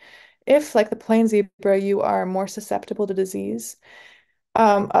that if, like the plain zebra, you are more susceptible to disease,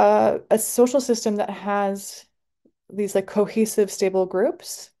 a social system that has these like cohesive, stable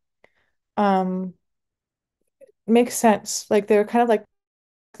groups um, makes sense. Like they're kind of like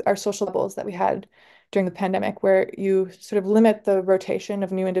our social bubbles that we had during the pandemic, where you sort of limit the rotation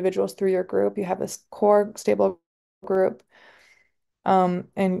of new individuals through your group. You have this core stable group,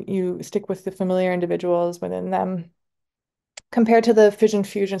 and you stick with the familiar individuals within them, compared to the fission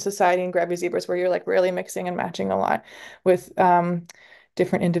fusion society and grabby zebras, where you're like really mixing and matching a lot with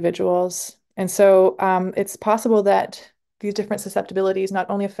different individuals. And so it's possible that these different susceptibilities not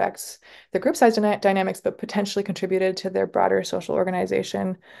only affects the group size dynamics, but potentially contributed to their broader social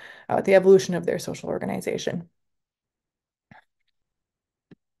organization, the evolution of their social organization.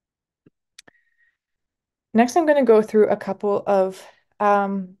 Next, I'm going to go through a couple of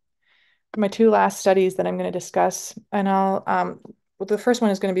my two last studies that I'm going to discuss, and well, the first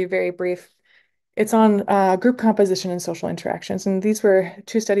one is going to be very brief. It's on group composition and social interactions, and these were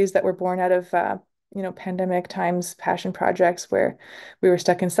two studies that were born out of pandemic times passion projects where we were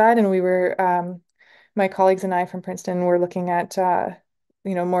stuck inside, and we were my colleagues and I from Princeton were looking at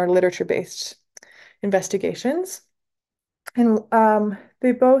more literature-based investigations, and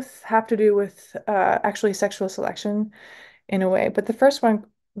they both have to do with actually sexual selection in a way, but the first one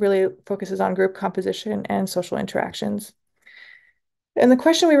really focuses on group composition and social interactions. And the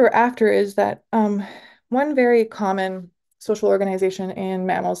question we were after is that one very common social organization in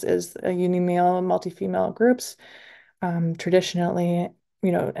mammals is a unimale, multi-female groups, traditionally,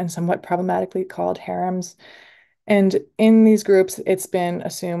 and somewhat problematically called harems. And in these groups, it's been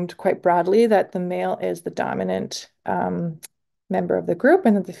assumed quite broadly that the male is the dominant member of the group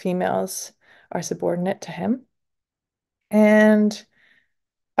and that the females are subordinate to him. And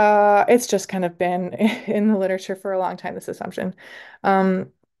it's just kind of been in the literature for a long time, this assumption.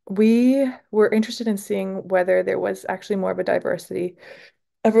 Um, we were interested in seeing whether there was actually more of a diversity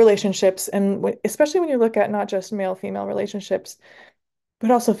of relationships, and especially when you look at not just male-female relationships, but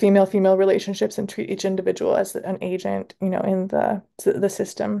also female-female relationships, and treat each individual as an agent, in the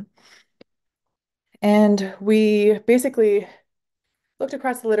system. And we basically looked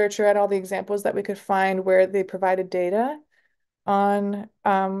across the literature at all the examples that we could find where they provided data on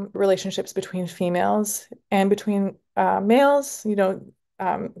relationships between females and between males, the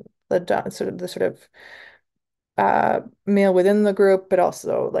sort of male within the group, but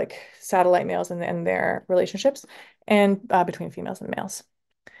also like satellite males and their relationships, and between females and males.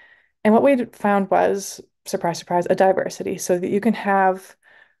 And what we found was, surprise, surprise, a diversity, so that you can have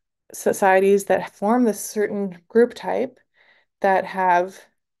societies that form this certain group type that have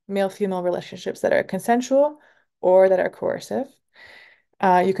male-female relationships that are consensual or that are coercive.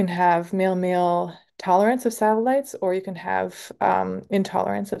 You can have male-male tolerance of satellites, or you can have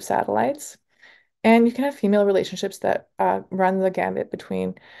intolerance of satellites. And you can have female relationships that run the gamut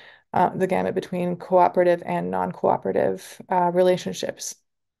between cooperative and non-cooperative relationships.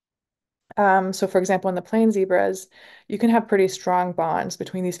 So, for example, in the plain zebras, you can have pretty strong bonds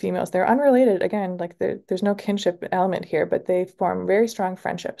between these females. They're unrelated, again, like there's no kinship element here, but they form very strong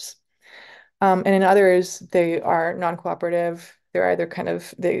friendships. And in others, they are non-cooperative. They're either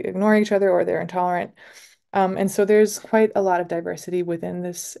they ignore each other or they're intolerant. And so there's quite a lot of diversity within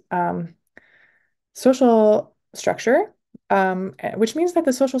this social structure, which means that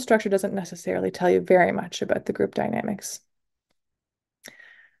the social structure doesn't necessarily tell you very much about the group dynamics.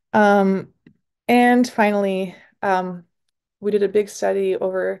 Um, and finally, we did a big study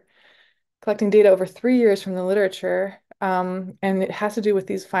over collecting data over 3 years from the literature, and it has to do with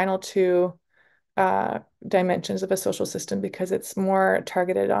these final two dimensions of a social system because it's more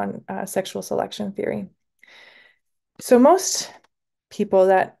targeted on sexual selection theory. So most people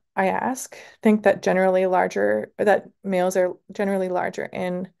that I ask think that males are generally larger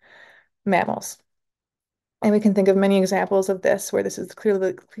in mammals. And we can think of many examples of this where this is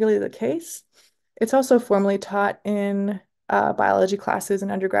clearly the case. It's also formally taught in biology classes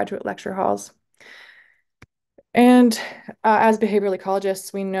and undergraduate lecture halls. And as behavioral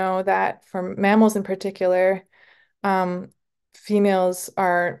ecologists, we know that for mammals in particular, um, females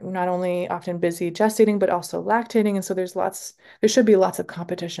are not only often busy gestating, but also lactating. And so there should be lots of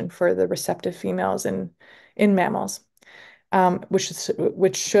competition for the receptive females in mammals,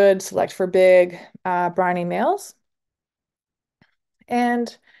 which should select for big, brawny males.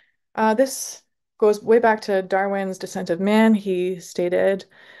 And this goes way back to Darwin's Descent of Man. He stated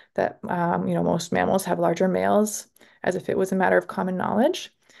that most mammals have larger males, as if it was a matter of common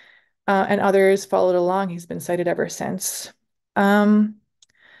knowledge. And others followed along. He's been cited ever since. Um,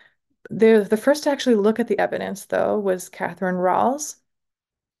 the first to actually look at the evidence, though, was Catherine Rawls.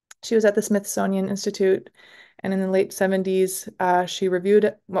 She was at the Smithsonian Institute, and in the late 70s, she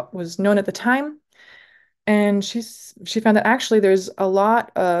reviewed what was known at the time, and she found that actually there's a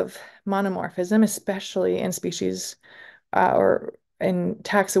lot of monomorphism, especially in species or in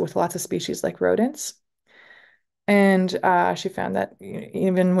taxa with lots of species like rodents. And she found that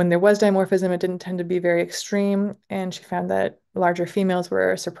even when there was dimorphism, it didn't tend to be very extreme. And she found that larger females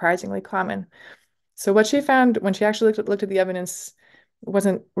were surprisingly common. So what she found when she actually looked at the evidence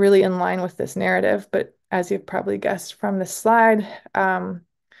wasn't really in line with this narrative. But as you've probably guessed from this slide, the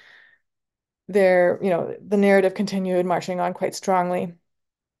narrative continued marching on quite strongly.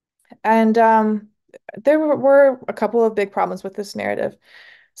 And there were a couple of big problems with this narrative.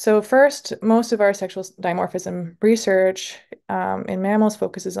 So first, most of our sexual dimorphism research in mammals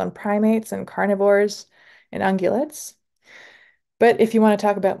focuses on primates and carnivores and ungulates. But if you want to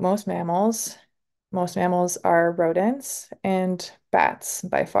talk about most mammals are rodents and bats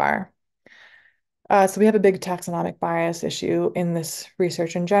by far. So we have a big taxonomic bias issue in this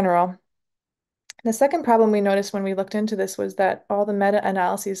research in general. The second problem we noticed when we looked into this was that all the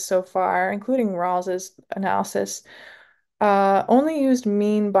meta-analyses so far, including Rawls's analysis, only used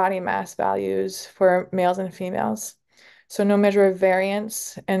mean body mass values for males and females. So no measure of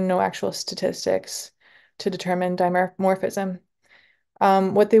variance and no actual statistics to determine dimorphism.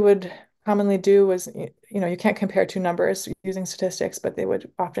 What they would commonly do was, you can't compare two numbers using statistics, but they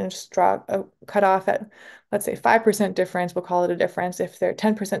would often just draw a cutoff at, let's say, 5% difference, we'll call it a difference. If they're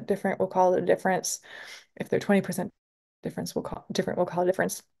 10% different, we'll call it a difference. If they're 20% we'll call it a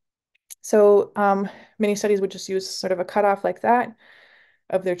difference. So many studies would just use sort of a cutoff like that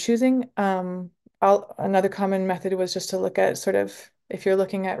of their choosing. Another common method was just to look at sort of, if you're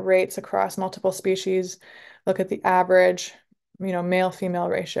looking at rates across multiple species, look at the average, male-female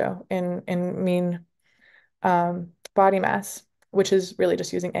ratio in mean body mass, which is really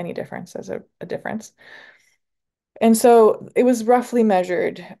just using any difference as a difference. And so it was roughly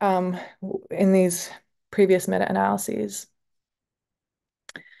measured in these previous meta-analyses.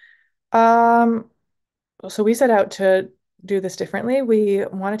 Um, so we set out to do this differently. We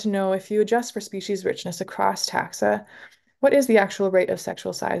wanted to know if you adjust for species richness across taxa, what is the actual rate of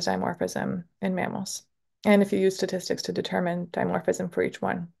sexual size dimorphism in mammals? And if you use statistics to determine dimorphism for each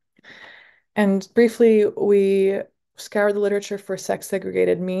one. And briefly, we scoured the literature for sex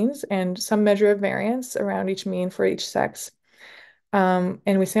segregated means and some measure of variance around each mean for each sex. And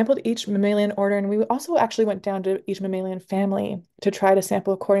we sampled each mammalian order, and we also actually went down to each mammalian family to try to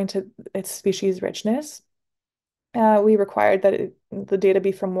sample according to its species richness. We required that the data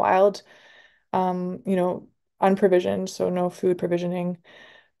be from wild, you know, unprovisioned, so no food provisioning,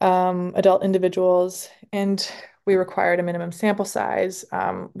 adult individuals, and we required a minimum sample size.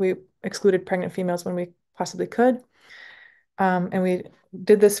 We excluded pregnant females when we possibly could. And we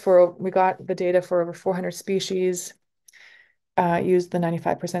did this we got the data for over 400 species, used the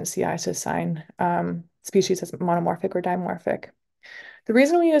 95% CI to assign species as monomorphic or dimorphic. The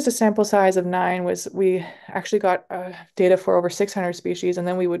reason we used a sample size of 9 was we actually got data for over 600 species, and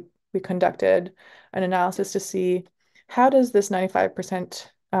then we conducted an analysis to see how does this 95%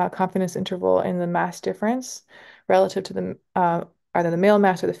 confidence interval in the mass difference relative to the either the male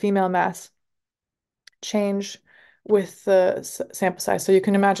mass or the female mass change with the sample size. So you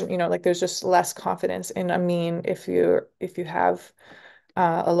can imagine, like there's just less confidence in a mean if you have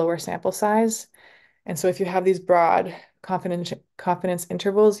a lower sample size. And so if you have these broad confidence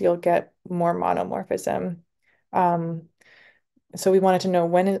intervals, you'll get more monomorphism. Um, so we wanted to know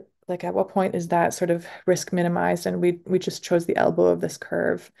like at what point is that sort of risk minimized? And we just chose the elbow of this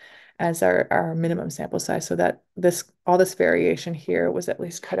curve as our minimum sample size so that all this variation here was at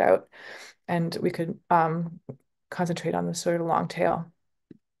least cut out and we could concentrate on the sort of long tail.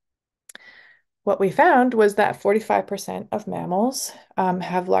 What we found was that 45% of mammals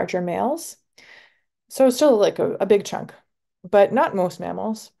have larger males. So it's still like a big chunk, but not most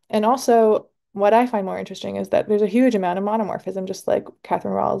mammals. And also, what I find more interesting is that there's a huge amount of monomorphism, just like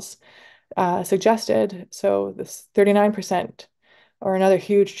Catherine Rawls suggested. So this 39% or another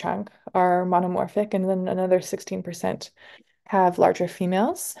huge chunk are monomorphic, and then another 16% have larger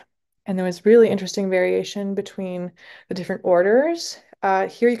females. And there was really interesting variation between the different orders.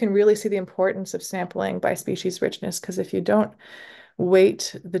 Here you can really see the importance of sampling by species richness, because if you don't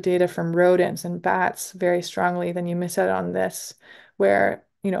weight the data from rodents and bats very strongly, then you miss out on this, where,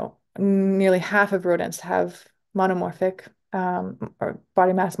 nearly half of rodents have monomorphic or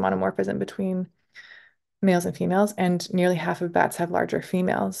body mass monomorphism between males and females, and nearly half of bats have larger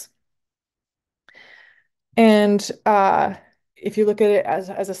females. And if you look at it as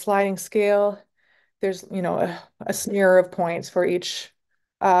a sliding scale, there's, a smear of points for each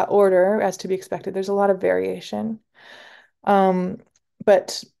order as to be expected. There's a lot of variation. Um,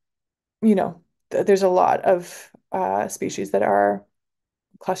 but there's a lot of species that are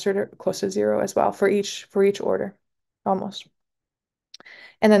clustered or close to zero as well for each order, almost.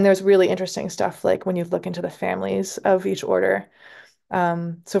 And then there's really interesting stuff like when you look into the families of each order.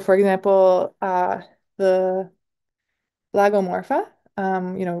 So for example, the Lagomorpha,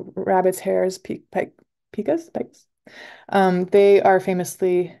 rabbits, hares, pikas, they are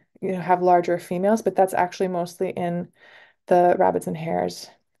famously, have larger females, but that's actually mostly in the rabbits and hares.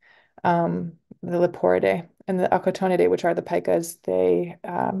 The Leporidae and the Acotonidae, which are the pikas, they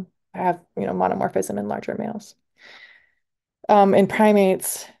have, monomorphism in larger males. In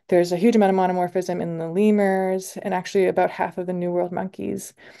primates, there's a huge amount of monomorphism in the lemurs and actually about half of the New World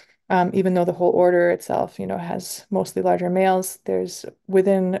monkeys. Even though the whole order itself, has mostly larger males, there's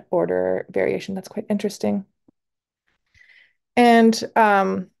within order variation that's quite interesting. And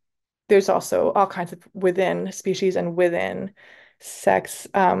there's also all kinds of within species and within sex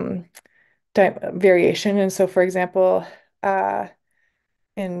variation. And so, for example,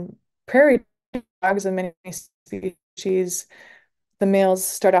 in prairie dogs and many species, the males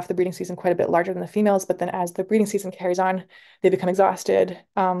start off the breeding season quite a bit larger than the females, but then as the breeding season carries on, they become exhausted,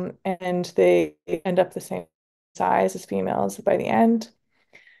 and they end up the same size as females by the end.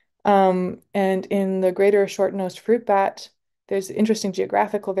 And in the greater short-nosed fruit bat, there's interesting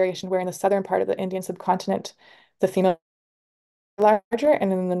geographical variation where in the southern part of the Indian subcontinent, the female larger,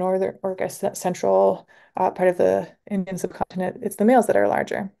 and in the northern or I guess central part of the Indian subcontinent, it's the males that are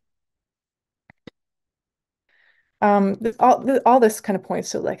larger. All this kind of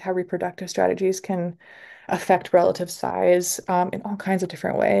points to like how reproductive strategies can affect relative size in all kinds of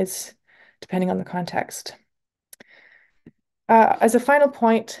different ways, depending on the context. As a final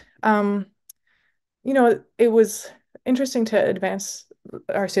point, it was interesting to advance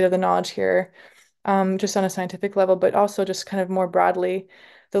our state of the knowledge here just on a scientific level, but also just kind of more broadly.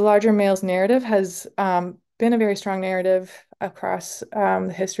 The larger males narrative has been a very strong narrative across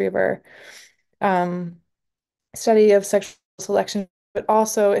the history of our um, study of sexual selection, but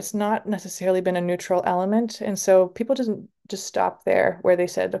also it's not necessarily been a neutral element. And so people didn't just stop there where they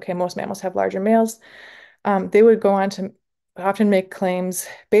said, okay, most mammals have larger males. They would go on to often make claims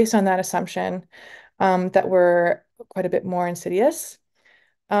based on that assumption that were quite a bit more insidious.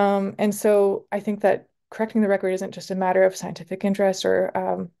 And so I think that correcting the record isn't just a matter of scientific interest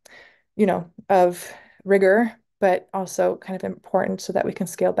or, of rigor, but also kind of important so that we can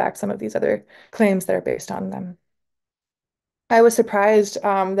scale back some of these other claims that are based on them. I was surprised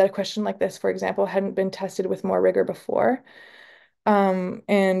that a question like this, for example, hadn't been tested with more rigor before.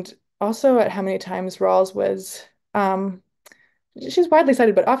 And also at how many times Rawls was, she's widely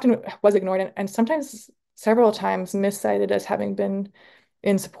cited, but often was ignored and sometimes several times miscited as having been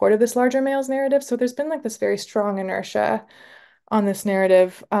in support of this larger males narrative. So there's been like this very strong inertia on this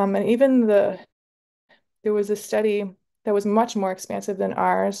narrative. And even there was a study that was much more expansive than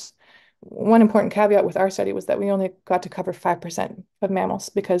ours. One important caveat with our study was that we only got to cover 5% of mammals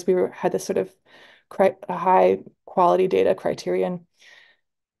because had this sort of a high quality data criterion.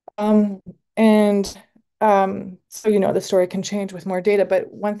 Um, and so, the story can change with more data,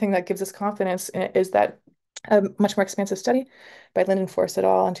 but one thing that gives us confidence is that a much more expansive study by Linden Force et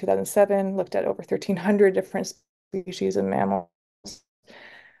al. In 2007 looked at over 1,300 different species of mammals.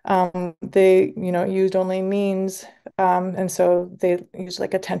 They, used only means, and so they used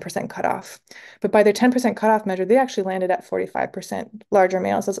like a 10% cutoff. But by their 10% cutoff measure, they actually landed at 45% larger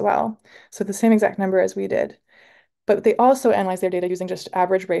males as well. So the same exact number as we did. But they also analyzed their data using just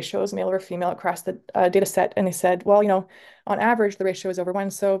average ratios, male over female, across the data set. And they said, well, on average, the ratio is over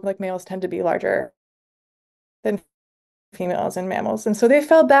one. So like males tend to be larger than females in mammals. And so they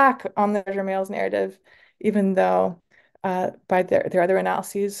fell back on the larger males narrative, even though by their other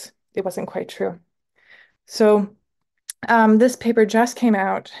analyses, it wasn't quite true. So this paper just came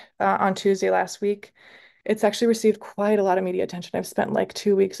out on Tuesday last week. It's actually received quite a lot of media attention. I've spent like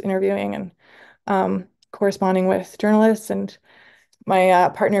 2 weeks interviewing and corresponding with journalists, and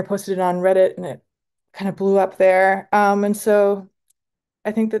my partner posted it on Reddit, and it kind of blew up there. And so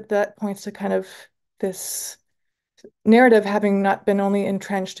I think that that points to kind of this narrative having not been only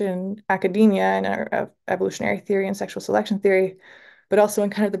entrenched in academia and evolutionary theory and sexual selection theory, but also in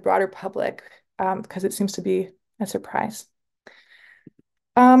kind of the broader public, because it seems to be a surprise.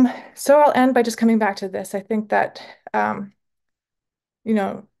 So I'll end by just coming back to this. I think that you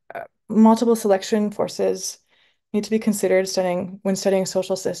know, multiple selection forces need to be considered when studying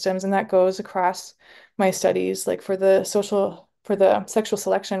social systems, and that goes across my studies. Like for the sexual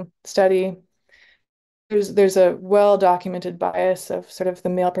selection study, there's a well-documented bias of sort of the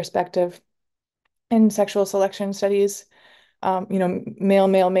male perspective in sexual selection studies.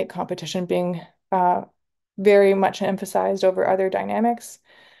 Male-male mate competition being very much emphasized over other dynamics.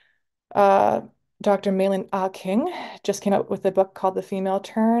 Uh, Dr. Malin Ah King just came out with a book called The Female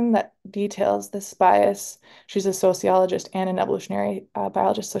Turn that details this bias. She's a sociologist and an evolutionary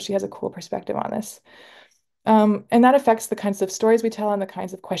biologist, so she has a cool perspective on this. And that affects the kinds of stories we tell and the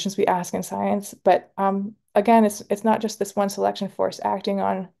kinds of questions we ask in science. But again, it's not just this one selection force acting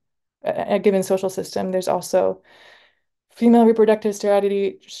on a given social system. There's also female reproductive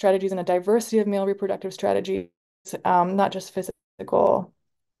strategies and a diversity of male reproductive strategies, not just physical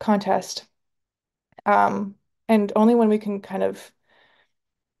contest. Um, and only when we can kind of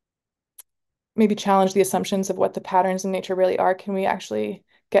maybe challenge the assumptions of what the patterns in nature really are, can we actually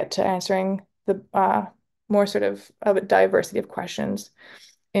get to answering the more sort of a diversity of questions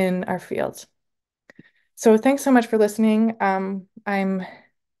in our fields. So thanks so much for listening. I'm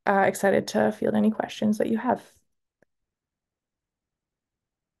excited to field any questions that you have.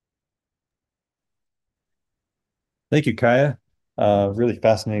 Thank you, Kaia. Really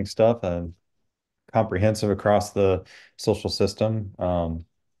fascinating stuff. Comprehensive across the social system.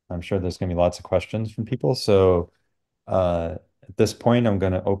 I'm sure there's going to be lots of questions from people. So at this point, I'm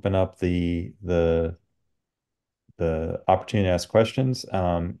going to open up the opportunity to ask questions.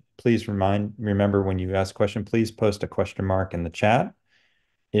 Please remember when you ask a question, please post a question mark in the chat.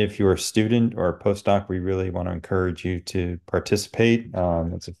 If you're a student or a postdoc, we really want to encourage you to participate.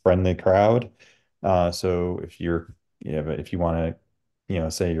 It's a friendly crowd. So if you want to,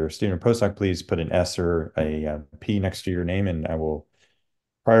 say you're a student or postdoc, please put an S or a P next to your name, and I will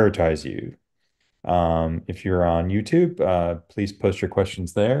prioritize you. If you're on YouTube, please post your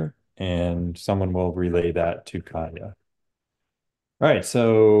questions there, and someone will relay that to Kaia. All right,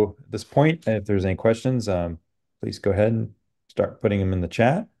 so at this point, if there's any questions, please go ahead and start putting them in the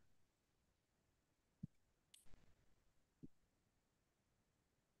chat.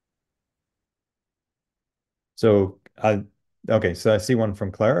 So, okay, so I see one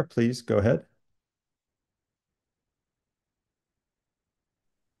from Clara. Please go ahead.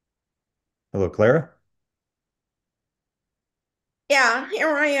 Hello, Clara. Yeah, here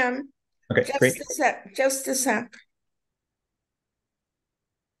I am. Okay, Just great. a sec. Just a sec.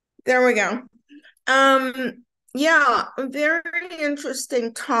 There we go. Yeah, very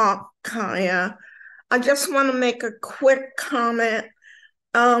interesting talk, Kaya. I just want to make a quick comment.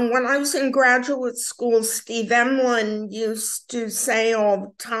 When I was in graduate school, Steve Emlin used to say all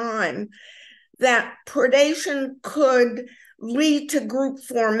the time that predation could lead to group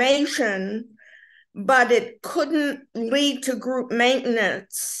formation, but it couldn't lead to group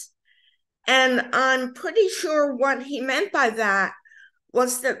maintenance. And I'm pretty sure what he meant by that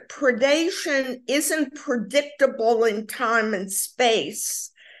was that predation isn't predictable in time and space.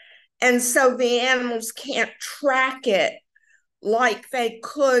 And so the animals can't track it like they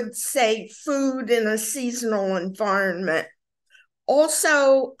could, say, food in a seasonal environment.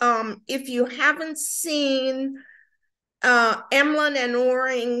 Also, if you haven't seen Emlyn and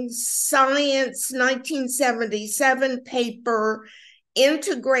Oring's Science 1977 paper,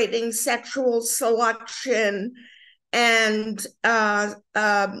 Integrating Sexual Selection and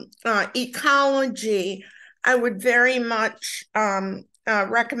ecology, I would very much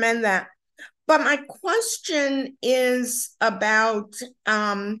recommend that. But my question is about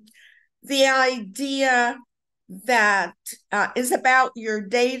the idea that is about your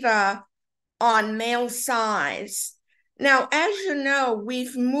data on male size. Now, as you know,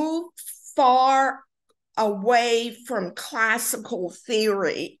 we've moved far away from classical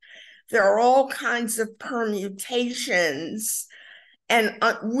theory. There are all kinds of permutations and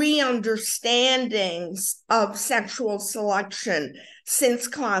re-understandings of sexual selection since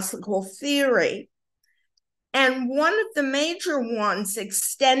classical theory. And one of the major ones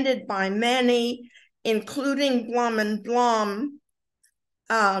extended by many, including Blum and Blum,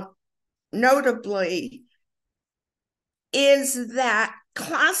 notably, is that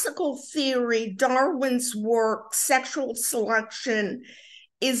classical theory, Darwin's work, sexual selection,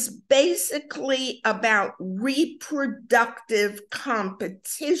 is basically about reproductive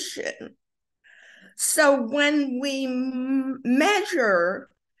competition. So when we measure,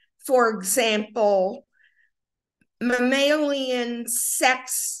 for example, mammalian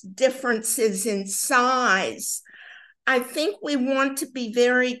sex differences in size, I think we want to be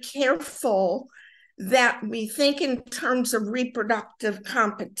very careful that we think in terms of reproductive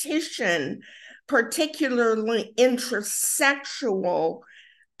competition, particularly intersexual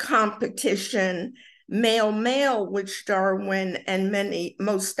competition, male male, which Darwin and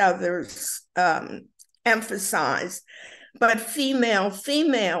most others emphasize, but female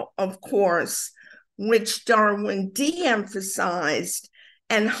female, of course, which Darwin de emphasized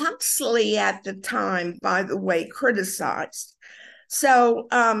and Huxley at the time, by the way, criticized. So,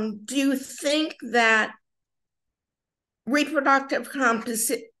 do you think that reproductive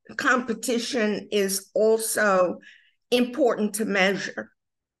competition is also important to measure?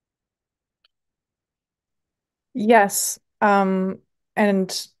 Yes. And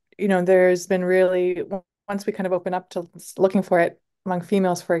there's been really, once we kind of open up to looking for it among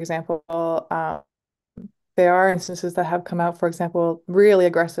females, for example, there are instances that have come out, for example, really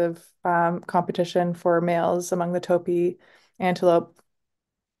aggressive competition for males among the topi antelope.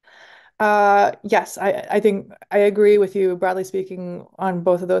 Yes, I think I agree with you, broadly speaking, on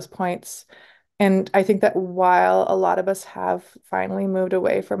both of those points. And I think that while a lot of us have finally moved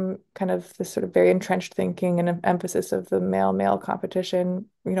away from kind of this sort of very entrenched thinking and emphasis of the male-male competition,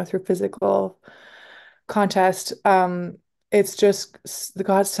 through physical contest, it's just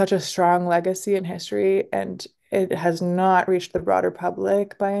got such a strong legacy in history, and it has not reached the broader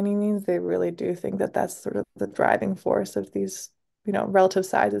public by any means. They really do think that that's sort of the driving force of these, relative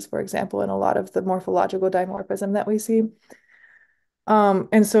sizes, for example, and a lot of the morphological dimorphism that we see. And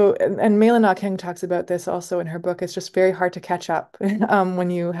Maila King talks about this also in her book. It's just very hard to catch up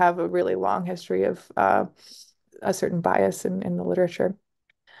when you have a really long history of a certain bias in the literature.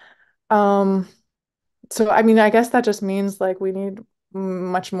 Um, so I mean, I guess that just means like we need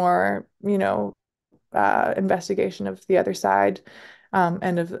much more, investigation of the other side,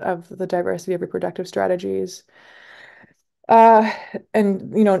 and of the diversity of reproductive strategies. Uh,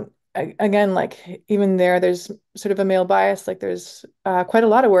 and again, like even there's sort of a male bias. Like there's quite a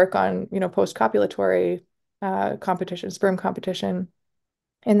lot of work on, post-copulatory competition, sperm competition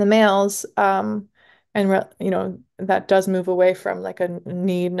in the males. And that does move away from like a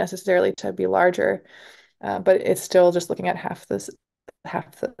need necessarily to be larger, but it's still just looking at half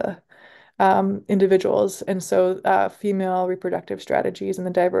the individuals. And so female reproductive strategies and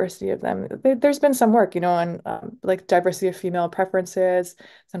the diversity of them, there's been some work, on like diversity of female preferences,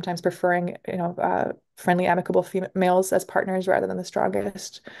 sometimes preferring, friendly, amicable females as partners rather than the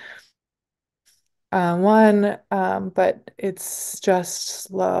strongest one, but it's just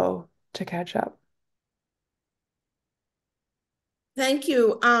slow to catch up. Thank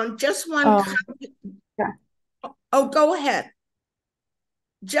you. Just one. Yeah. Oh, go ahead.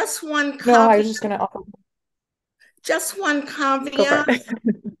 Just one No, I caveat. was just gonna Just one go for caveat. it.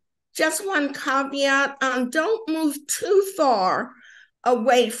 Just one caveat. Don't move too far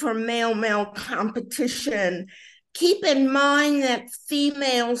away from male-male competition. Keep in mind that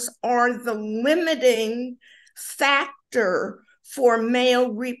females are the limiting factor for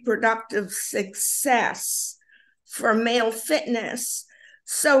male reproductive success, for male fitness.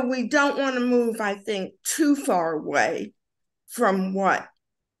 So we don't want to move, I think, too far away from what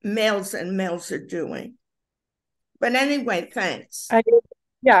males and males are doing. But anyway, thanks. I,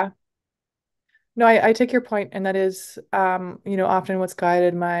 yeah, no, I take your point, and that is, often what's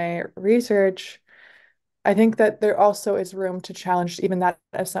guided my research. I think that there also is room to challenge even that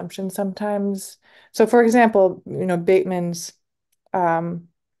assumption sometimes. So, for example, Bateman's um,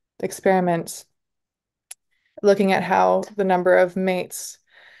 experiments looking at how the number of mates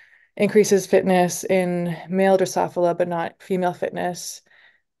increases fitness in male Drosophila, but not female fitness.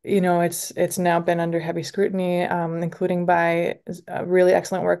 It's now been under heavy scrutiny, including by really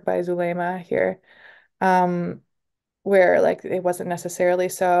excellent work by Zulema here, where like it wasn't necessarily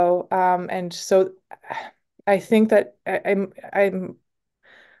so. And so I think that I'm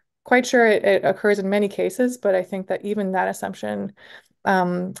quite sure it occurs in many cases, but I think that even that assumption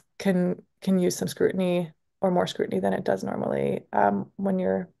can use some scrutiny or more scrutiny than it does normally when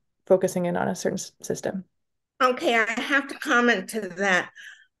you're focusing in on a certain system. Okay, I have to comment to that.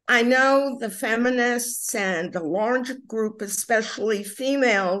 I know the feminists and the large group, especially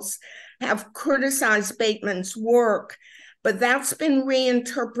females, have criticized Bateman's work, but that's been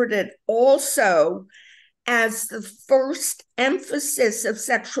reinterpreted also as the first emphasis of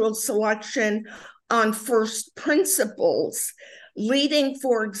sexual selection on first principles, leading,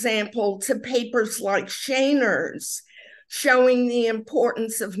 for example, to papers like Shainer's, showing the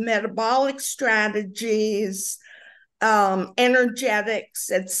importance of metabolic strategies, energetics,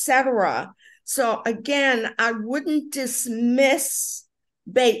 etc. So again, I wouldn't dismiss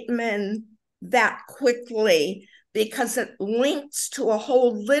Bateman that quickly because it links to a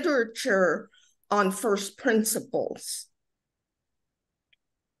whole literature on first principles.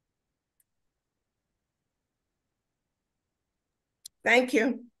 Thank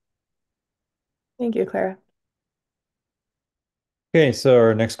you. Thank you, Clara. Okay, so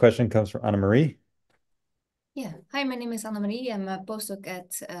our next question comes from Anna Marie. Yeah. Hi, my name is Anna Marie. I'm a postdoc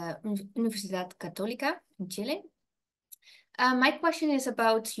at Universidad Católica in Chile. My question is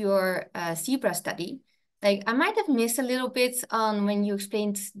about your zebra study. Like, I might have missed a little bit on when you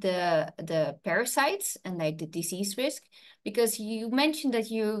explained the parasites and like the disease risk, because you mentioned that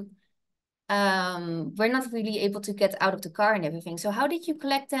you were not really able to get out of the car and everything. So how did you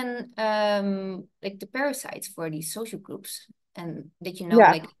collect then like the parasites for these social groups? And did you know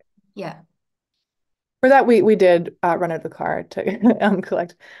Yeah. like, yeah. For that, we did run out of the car to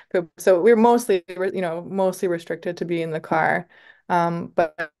collect poop. So we were mostly restricted to be in the car.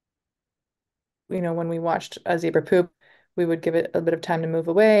 But when we watched a zebra poop, we would give it a bit of time to move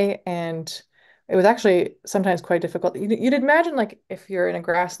away, and it was actually sometimes quite difficult. You'd imagine like if you're in a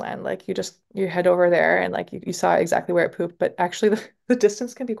grassland, like you head over there and like you saw exactly where it pooped, but actually the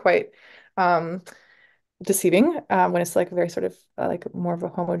distance can be quite deceiving when it's like very sort of like more of a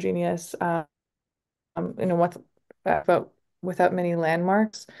homogeneous what but without many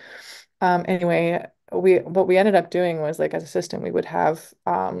landmarks. Anyway, what we ended up doing was like as a system,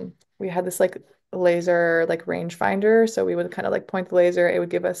 we had this like laser like rangefinder. So we would kind of like point the laser, it would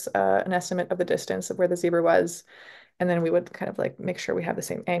give us an estimate of the distance of where the zebra was. And then we would kind of like make sure we have the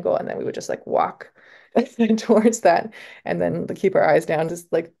same angle, and then we would just like walk towards that and then keep our eyes down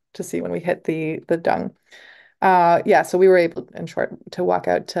just like to see when we hit the dung. Yeah, so we were able, in short, to walk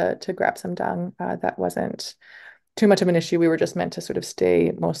out to grab some dung. That wasn't too much of an issue. We were just meant to sort of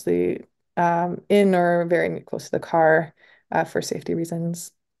stay mostly in or very close to the car for safety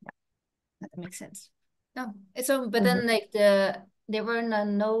reasons. That makes sense. No, so but Mhm. then like there were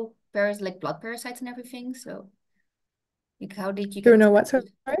no like blood parasites and everything. So like how did you There were get no what, sorry?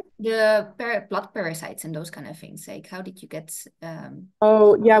 the blood parasites and those kind of things? Like how did you get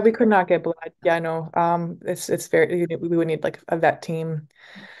Oh, yeah, we could not get blood. Yeah, no. It's very we would need like a vet team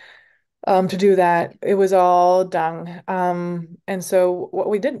to do that. It was all dung. And so what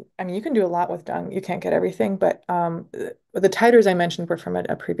we did, I mean, you can do a lot with dung. You can't get everything, but the titers I mentioned were from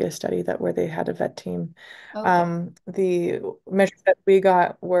a previous study that where they had a vet team. Okay. The measures that we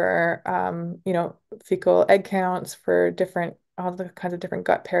got were, fecal egg counts for all the kinds of different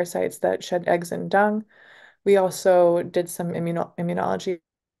gut parasites that shed eggs in dung. We also did some immunology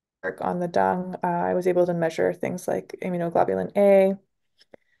work on the dung. I was able to measure things like immunoglobulin A.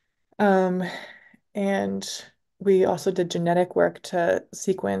 Um, and we also did genetic work to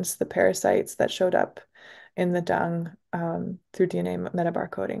sequence the parasites that showed up in the dung through DNA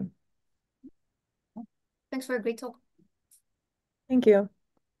metabarcoding. Thanks for a great talk. Thank you.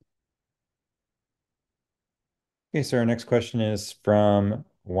 Okay, so our next question is from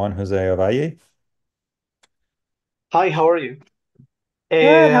Juan Jose Ovalle. Hi, how are you?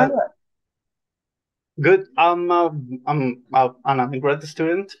 Good. How are Uh, you? Good. I'm an undergrad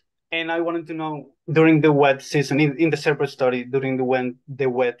student, and I wanted to know during the wet season, in the separate study, during the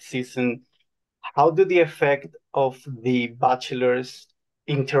wet season, how do the effect of the bachelors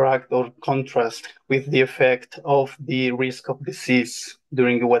interact or contrast with the effect of the risk of disease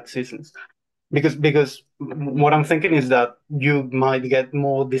during the wet seasons? Because what I'm thinking is that you might get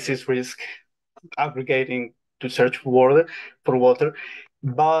more disease risk aggregating to search for water,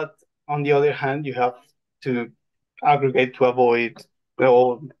 but on the other hand, you have to aggregate to avoid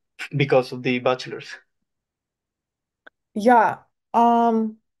or because of the bachelors. Yeah.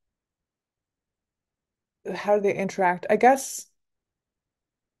 How do they interact? I guess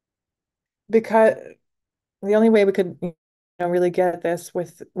because the only way we could, really get this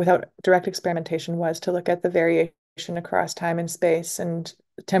without direct experimentation was to look at the variation across time and space. And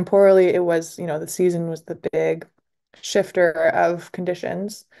temporally, it was, the season was the big shifter of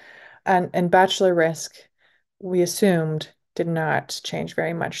conditions. And bachelor risk, we assumed, did not change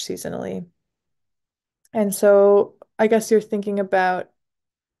very much seasonally. And so I guess you're thinking about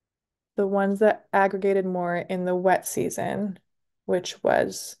the ones that aggregated more in the wet season, which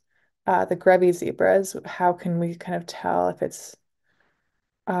was the Grevy zebras. How can we kind of tell if it's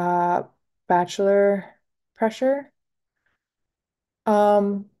uh, bachelor pressure?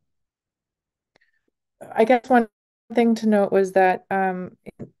 Um, I guess one thing to note was that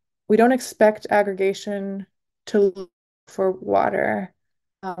we don't expect aggregation to look for water.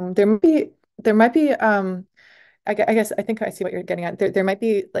 There might be I guess I think I see what you're getting at. There might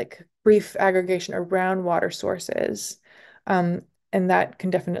be like brief aggregation around water sources. Um, and that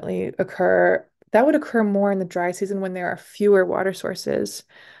can definitely occur. That would occur more in the dry season when there are fewer water sources.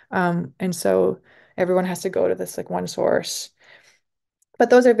 And so everyone has to go to this like one source. But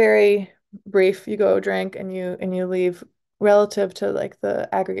those are very brief. You go drink and you leave relative to like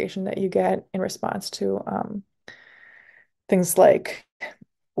the aggregation that you get in response to things like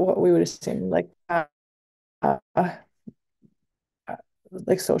what we would assume uh,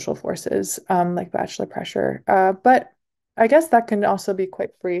 like social forces, like bachelor pressure. But I guess that can also be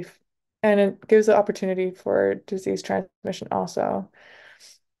quite brief, and it gives the opportunity for disease transmission also.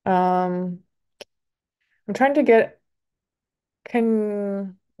 Um, I'm trying to get,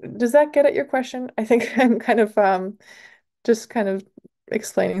 can, does that get at your question? I think I'm kind of just kind of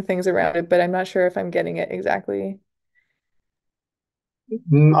explaining things around it, but I'm not sure if I'm getting it exactly.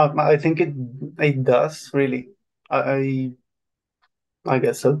 I think it does really. I I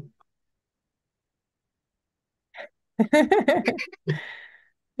guess so.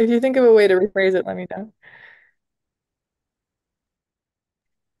 If you think of a way to rephrase it, let me know.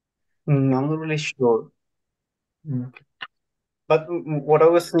 I'm not really sure. Mm. But what I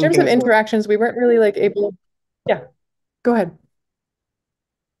was In terms thinking of is that interactions, we weren't really like able, yeah, go ahead.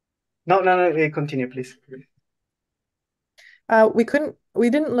 no, continue, please. We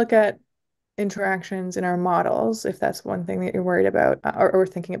didn't look at interactions in our models, if that's one thing that you're worried about or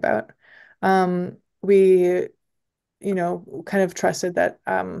thinking about. We, kind of trusted that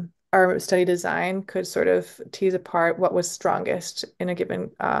our study design could sort of tease apart what was strongest in a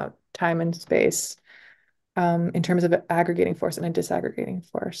given time and space in terms of aggregating force and a disaggregating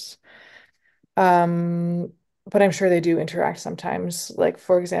force. Um, but I'm sure they do interact sometimes. Like,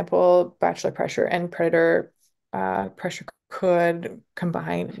 for example, bachelor pressure and predator pressure could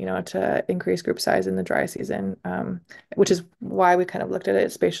combine, to increase group size in the dry season, which is why we kind of looked at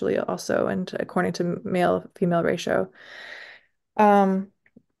it spatially also and according to male-female ratio. Um,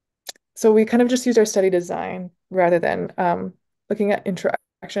 so we kind of just used our study design rather than looking at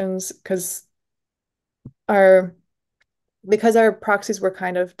interactions our because our proxies were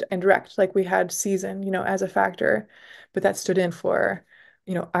kind of indirect, like we had season, as a factor, but that stood in for,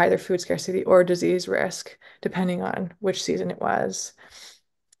 either food scarcity or disease risk, depending on which season it was.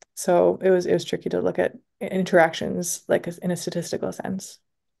 So it was tricky to look at interactions like in a statistical sense.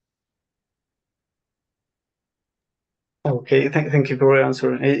 Okay, thank you for your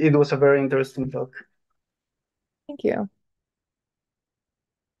answer. It was a very interesting talk. Thank you.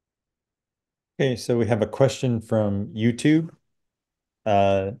 Okay, so we have a question from YouTube.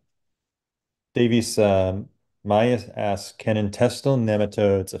 Uh, Davies Maya asks, can intestinal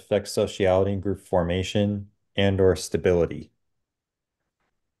nematodes affect sociality and group formation and or stability?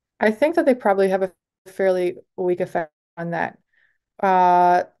 I think that they probably have a fairly weak effect on that.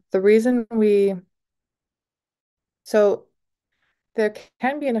 Uh, the reason we so there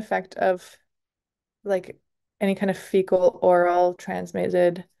can be an effect of like any kind of fecal oral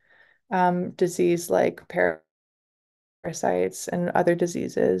transmitted disease like parasites and other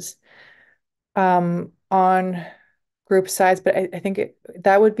diseases on group size, but I think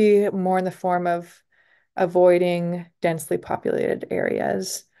that would be more in the form of avoiding densely populated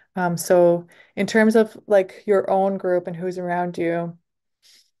areas. So in terms of like your own group and who's around you,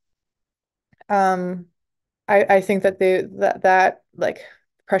 um, I think that that like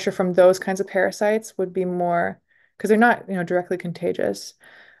pressure from those kinds of parasites would be more because they're not, directly contagious.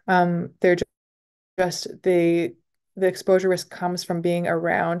 They're just the exposure risk comes from being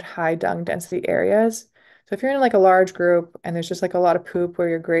around high dung density areas. So if you're in like a large group and there's just like a lot of poop where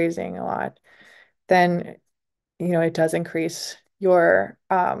you're grazing a lot, then it does increase your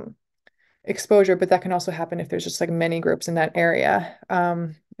exposure, but that can also happen if there's just like many groups in that area.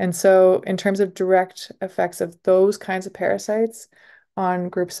 And so in terms of direct effects of those kinds of parasites on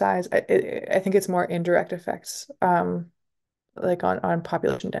group size, I think it's more indirect effects, like on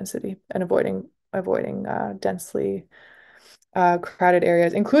population density and avoiding densely crowded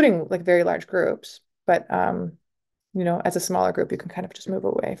areas, including like very large groups. But as a smaller group, you can kind of just move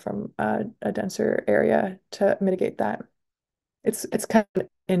away from a denser area to mitigate that. It's kind of an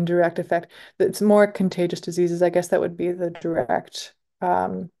indirect effect. It's more contagious diseases, I guess that would be the direct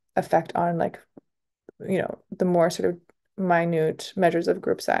effect on like, the more sort of minute measures of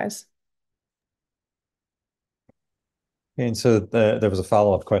group size. And so there was a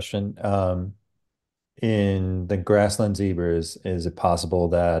follow-up question. In the grassland zebras, is it possible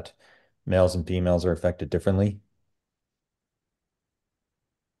that males and females are affected differently?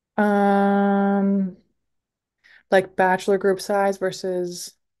 Um, like bachelor group size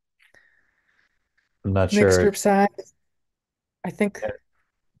versus I'm not mixed sure. group size. I think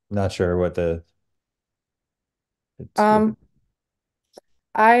Not sure what the it's um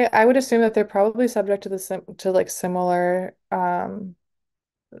I would assume that they're probably subject to to like similar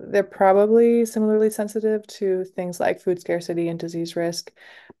they're probably similarly sensitive to things like food scarcity and disease risk.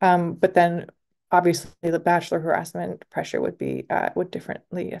 But then obviously the bachelor harassment pressure would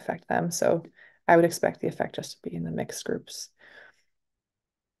differently affect them. So I would expect the effect just to be in the mixed groups.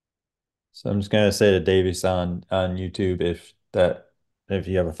 so I'm just gonna say to Davies on YouTube if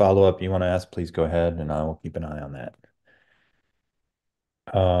you have a follow-up you want to ask, please go ahead and I will keep an eye on that.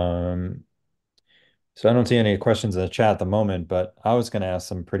 Um, so I don't see any questions in the chat at the moment, but I was going to ask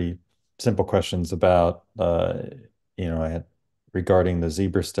some pretty simple questions about, I had regarding the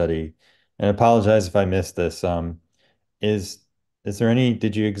zebra study. And I apologize if I missed this. Is is there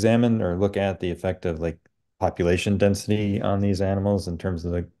did you examine or look at the effect of like population density on these animals in terms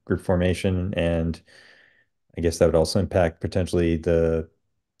of the group formation? And I guess that would also impact potentially the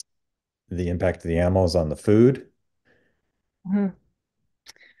impact of the animals on the food. Mhm.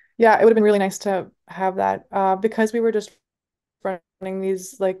 Yeah, it would have been really nice to have that because we were just running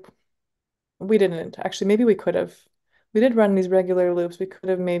these like we didn't actually maybe we could have we did run these regular loops. We could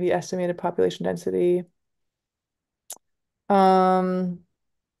have maybe estimated population density. Um,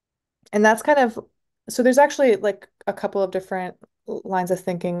 And that's kind of so there's actually like a couple of different lines of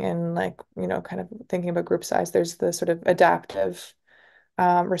thinking in like, kind of thinking about group size. There's the sort of adaptive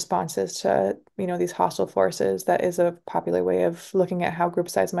responses to, these hostile forces. That is a popular way of looking at how group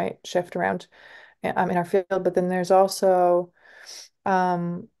size might shift around in our field. But then there's also,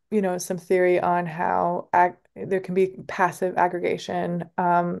 some theory on how ag there can be passive aggregation.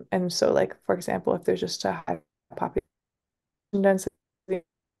 And so like, for example, if there's just a high population density in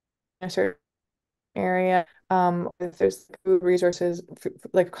a certain area. If there's food resources,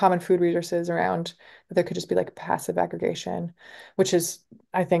 like common food resources around, there could just be like passive aggregation, which is,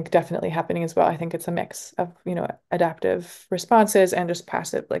 I think, definitely happening as well. I think it's a mix of, adaptive responses and just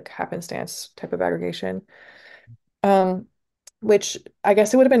passive, like happenstance type of aggregation. Um, which I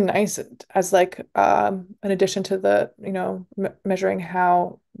guess it would have been nice as like an addition to the, measuring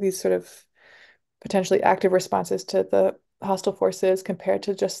how these sort of potentially active responses to the hostile forces compared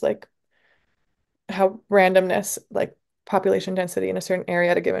to just like how randomness like population density in a certain area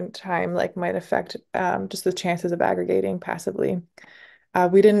at a given time like might affect just the chances of aggregating passively.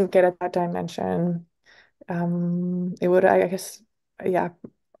 We didn't get at that dimension. It would, I guess, yeah,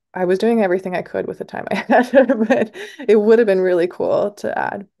 I was doing everything I could with the time I had, but it would have been really cool to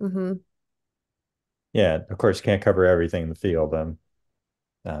add. Yeah, of course, you can't cover everything in the field. Uh,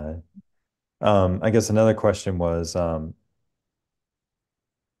 I guess another question was,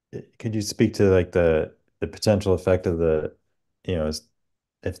 could you speak to like the potential effect of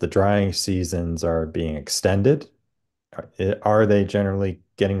if the drying seasons are being extended, are they generally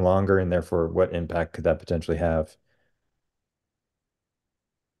getting longer, and therefore what impact could that potentially have?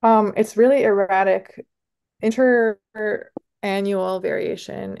 It's really erratic. Inter-annual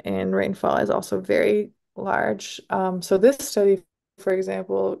variation in rainfall is also very large. So this study, for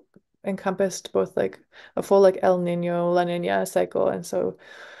example, encompassed both like a full like El Nino, La Nina cycle. And so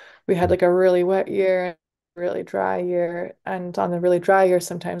we had like a really wet year, really dry year. And on the really dry year,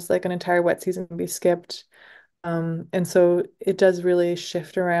 sometimes like an entire wet season can be skipped. And so it does really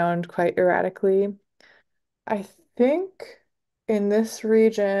shift around quite erratically. I think in this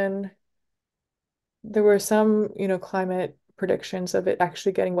region, there were some, climate predictions of it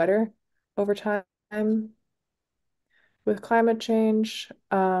actually getting wetter over time with climate change.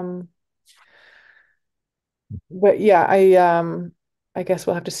 But yeah, I guess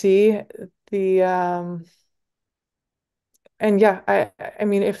we'll have to see the and yeah, I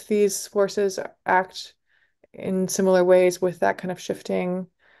mean if these forces act in similar ways with that kind of shifting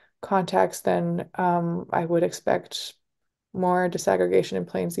context, then I would expect more disaggregation in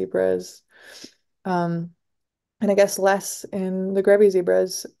plain zebras. Um, and I guess less in the Grevy's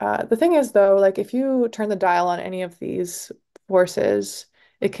zebras. The thing is, though, like if you turn the dial on any of these forces,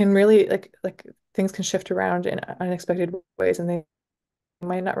 it can really like things can shift around in unexpected ways, and they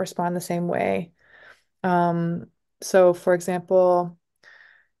might not respond the same way. Um, so, for example,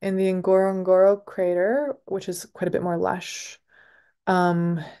 in the Ngorongoro crater, which is quite a bit more lush,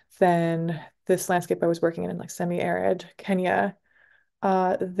 um, than this landscape I was working in like semi-arid Kenya.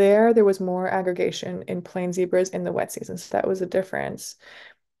 There was more aggregation in plain zebras in the wet seasons. That was a difference.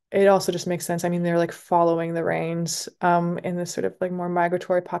 It also just makes sense. I mean, they're like following the rains in this sort of like more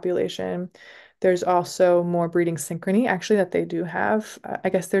migratory population. There's also more breeding synchrony actually that they do have. I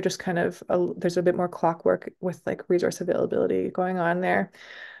guess they're just kind of there's a bit more clockwork with like resource availability going on there.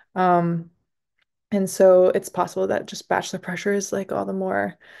 Um, and so it's possible that just bachelor pressure is like all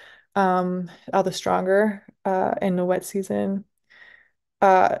the stronger in the wet season.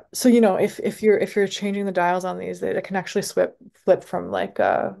 So if you're changing the dials on these, they can actually flip from like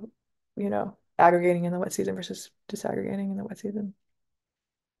aggregating in the wet season versus disaggregating in the wet season.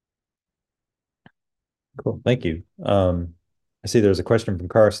 Cool, thank you. I see there's a question from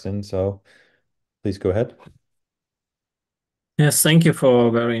Karsten, so please go ahead. Yes, thank you for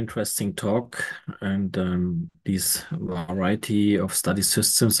a very interesting talk and this variety of study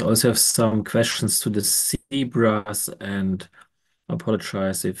systems. I also have some questions to the zebras, and I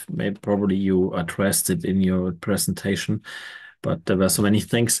apologize if maybe probably you addressed it in your presentation, but there were so many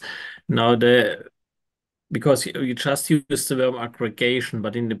things. Now, because you just used the term aggregation,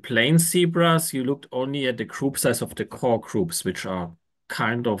 but in the plain zebras, you looked only at the group size of the core groups, which are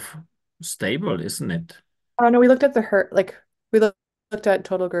kind of stable, isn't it? Oh no, we looked at the herd, like we looked at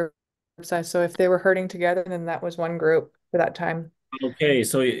total group size. So if they were herding together, then that was one group for that time. Okay,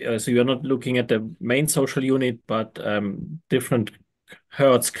 so you're not looking at the main social unit, but different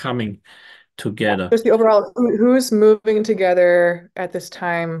herds coming Yeah. together. Just the overall who's moving together at this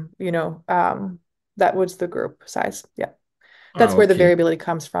time, that was the group size. Yeah. Ah, That's where the okay. variability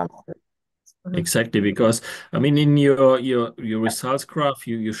comes from. Mhm. Exactly, because I mean, in your results graph,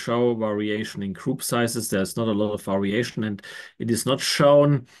 you show variation in group sizes. There's not a lot of variation, and it is not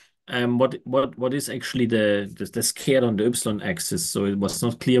shown what is actually the scale on the y-axis. So it was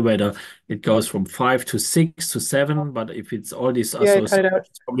not clear whether it goes from 5 to 6 to 7, but if it's all these Yeah, I cut it out.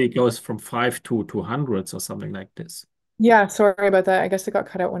 associations, probably it goes from 5 to hundreds or something like this. Yeah, sorry about that. I guess it got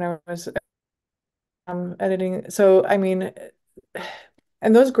cut out when I was editing. So, I mean,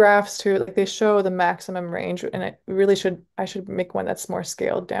 and those graphs too, like they show the maximum range, and I should make one that's more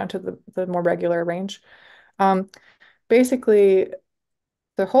scaled down to the more regular range. Um, Basically,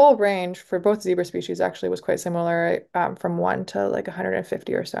 the whole range for both zebra species actually was quite similar, from 1 to like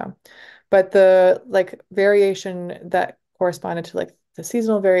 150 or so. But the like variation that corresponded to like the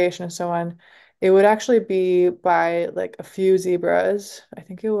seasonal variation and so on, it would actually be by like a few zebras. I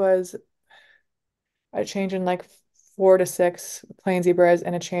think it was a change in like 4 to 6 plain zebras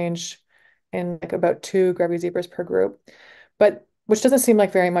and a change in like about 2 Grevy zebras per group. But which doesn't seem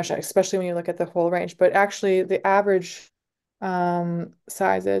like very much, especially when you look at the whole range. But actually, the average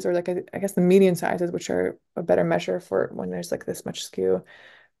sizes, or like I guess the median sizes, which are a better measure for when there's like this much skew,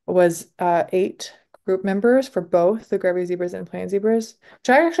 was 8 group members for both the Grevy's zebras and plain zebras, which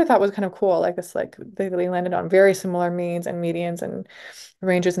I actually thought was kind of cool. Like this, like they landed on very similar means and medians and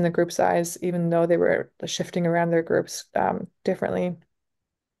ranges in the group size, even though they were shifting around their groups differently.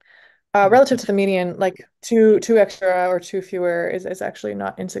 Relative to the median, like two extra or two fewer is actually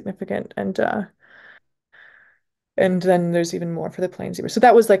not insignificant, and then there's even more for the plain zebra. So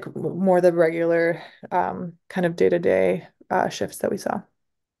that was like more the regular kind of day-to-day shifts that we saw.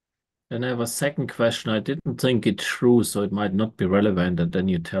 Then I have a second question. I didn't think it through, so it might not be relevant, and then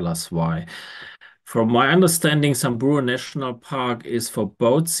you tell us why. From my understanding, Samburu National Park is for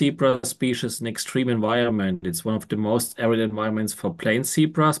both zebra species an extreme environment. It's one of the most arid environments for plain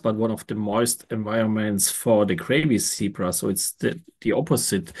zebras, but one of the moist environments for the gravy zebra. So it's the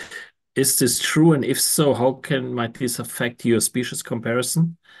opposite. Is this true? And if so, how might this affect your species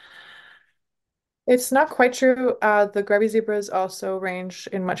comparison? It's not quite true. The Grevy's zebras also range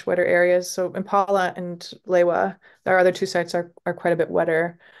in much wetter areas. So Impala and Lewa, our other two sites are quite a bit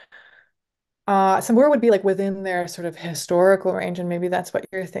wetter. Somewhere would be like within their sort of historical range, and maybe that's what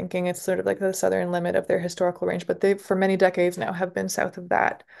you're thinking. It's sort of like the southern limit of their historical range, but they, for many decades now, have been south of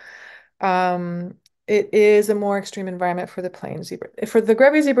that. Um, it is a more extreme environment for the plain zebra. For the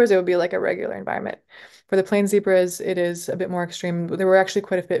Grevy zebras, it would be like a regular environment. For the plain zebras, it is a bit more extreme. There were actually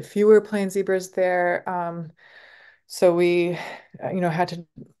quite a bit fewer plain zebras there. So we, had to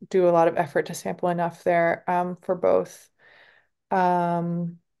do a lot of effort to sample enough there for both.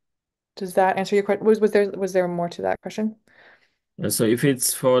 Um, does that answer your question? Was there more to that question? So if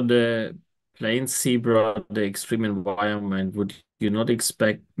it's for the plain zebra, the extreme environment, would you not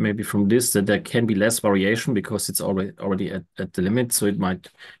expect maybe from this that there can be less variation because it's already at the limit, so it might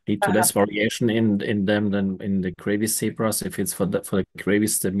lead to less variation in them than in the gravy zebras if it's for the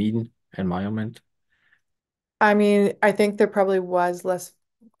gravies, the mean environment? I mean, I think there probably was less.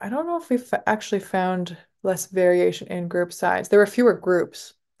 I don't know if we've actually found less variation in group size. There were fewer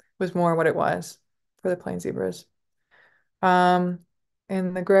groups, was more what it was for the plain zebras. Um,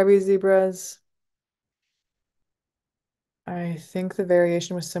 in the Grevy's zebras, I think the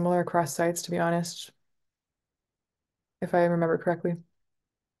variation was similar across sites, to be honest, if I remember correctly.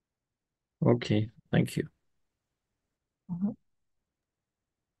 Okay, thank you. Mhm.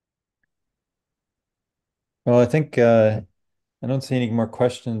 Well, I think I don't see any more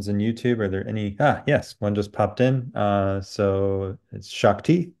questions in YouTube. Are there any? Yes, one just popped in. So it's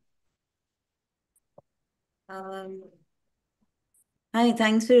Shakti. Um, Hi,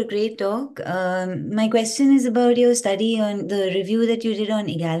 thanks for a great talk. My question is about your study on the review that you did on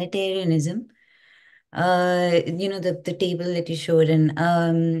egalitarianism. The table that you showed, and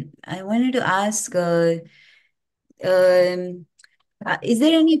I wanted to ask, um, is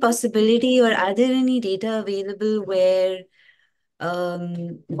there any possibility or are there any data available where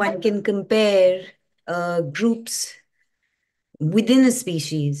one can compare groups within a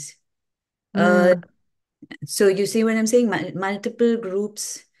species? Mm, So you see what I'm saying? Multiple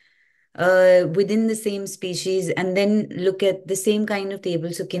groups within the same species, and then look at the same kind of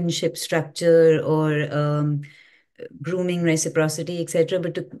table, so kinship structure or grooming, reciprocity, etc.,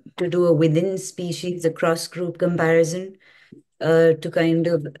 but to do a within species, a cross group comparison, to kind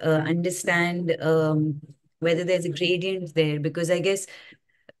of understand whether there's a gradient there. Because I guess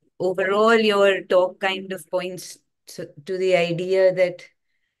overall your talk kind of points to the idea that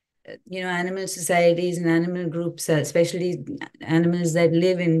animal societies and animal groups, especially animals that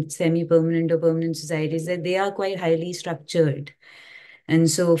live in semi-permanent or permanent societies, that they are quite highly structured. And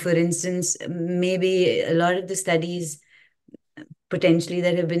so, for instance, maybe a lot of the studies potentially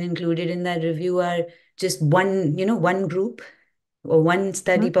that have been included in that review are just one group or one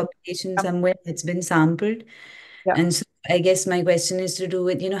study mhm. population somewhere that's been sampled. Yeah. And so I guess my question is to do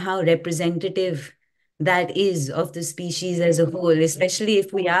with, how representative that is of the species as a whole, especially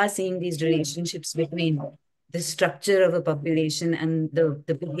if we are seeing these relationships between the structure of a population and the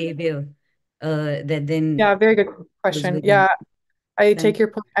behavior that then Yeah, very good goes question. within. Yeah, I take Thank your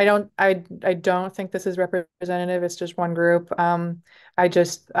point. I don't think this is representative. It's just one group. I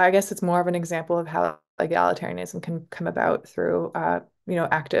guess it's more of an example of how egalitarianism can come about through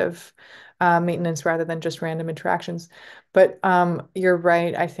active maintenance rather than just random interactions. But you're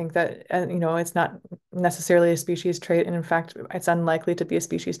right. I think that it's not necessarily a species trait, and in fact, it's unlikely to be a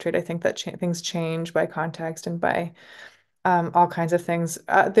species trait. I think that things change by context and by all kinds of things.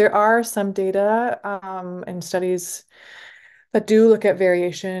 There are some data and studies that do look at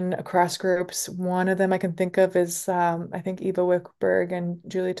variation across groups. One of them I can think of is I think Eva Wickberg and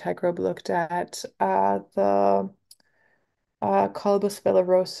Julie Tygrob looked at the Colobus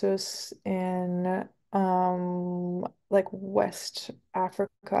velarosus in like West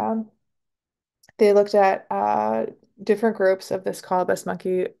Africa. They looked at different groups of this colobus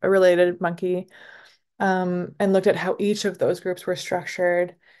monkey, a related monkey, and looked at how each of those groups were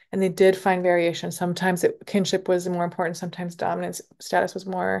structured. And they did find variation. Sometimes kinship was more important, sometimes dominance status was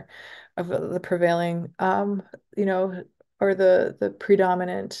more of the prevailing, or the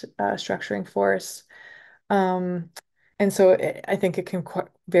predominant structuring force. Um, and so I think it can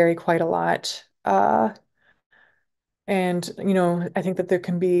vary quite a lot. And, I think that there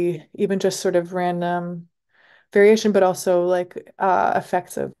can be even just sort of random variation, but also like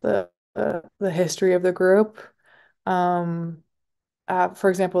effects of the history of the group. Um, for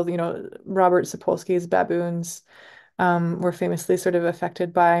example, Robert Sapolsky's baboons were famously sort of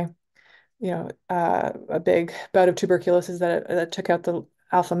affected by, a big bout of tuberculosis that took out the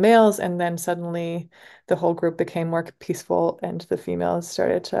alpha males, and then suddenly the whole group became more peaceful, and the females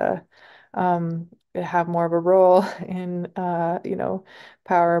started to have more of a role in,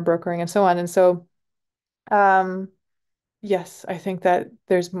 power brokering and so on. And so, um, yes, I think that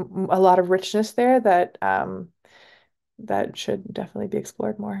there's a lot of richness there that should definitely be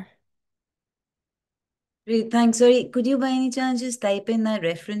explored more. Great, thanks. Sorry, could you by any chance just type in that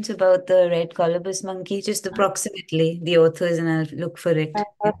reference about the red colobus monkey, just approximately the authors, and I'll look for it.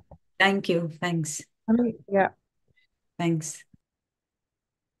 Yeah. Thank you. Thanks. Yeah. Thanks.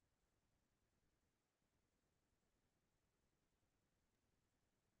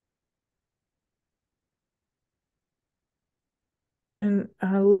 And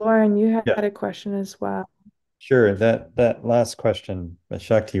Lauren, you had Yeah, a question as well. sure. That last question,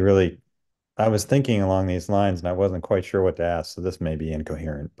 Shakti, really, I was thinking along these lines and I wasn't quite sure what to ask, so this may be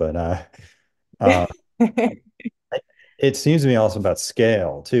incoherent, but uh, it seems to me also about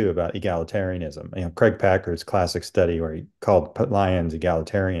scale too, about egalitarianism. Craig Packard's classic study where he called lions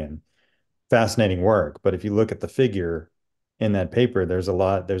egalitarian. Fascinating work, but if you look at the figure in that paper, there's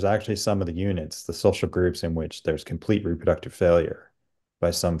actually some of the units, the social groups in which there's complete reproductive failure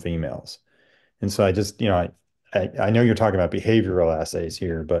by some females. And so I just, I know you're talking about behavioral assays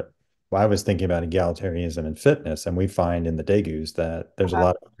here, but I was thinking about egalitarianism and fitness, and we find in the Degus that there's a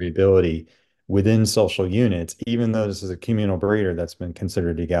lot of variability within social units, even though this is a communal breeder that's been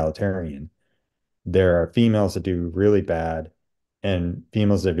considered egalitarian. There are females that do really bad and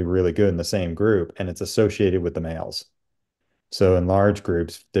females that do really good in the same group, and it's associated with the males. So in large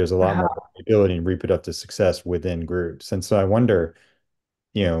groups, there's a lot more variability in reproductive success within groups. And so I wonder,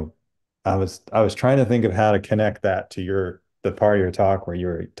 you know, I was trying to think of how to connect that to the part of your talk where you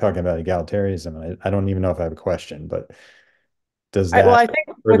were talking about egalitarianism. I don't even know if I have a question, but does Well, that I think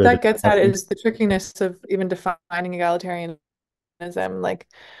what further the that gets at discussion? is the trickiness of even defining egalitarianism, like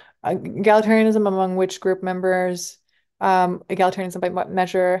egalitarianism among which group members, egalitarianism by what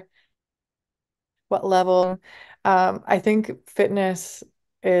measure, what level. I think fitness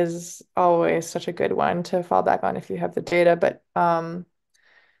is always such a good one to fall back on if you have the data, but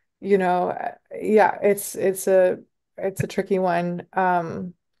yeah, it's a tricky one.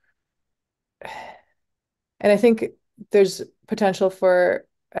 And I think there's potential for,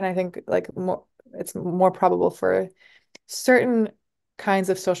 and I think like it's more probable for certain kinds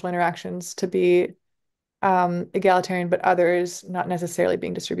of social interactions to be egalitarian, but others not necessarily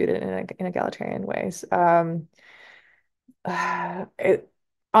being distributed in egalitarian ways. It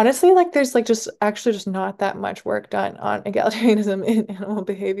honestly, like there's like just actually just not that much work done on egalitarianism in animal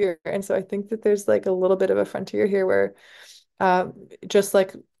behavior, and so I think that there's like a little bit of a frontier here where just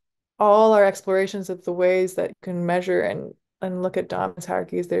like all our explorations of the ways that you can measure and look at dominance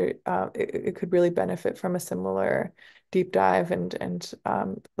hierarchies, it could really benefit from a similar deep dive and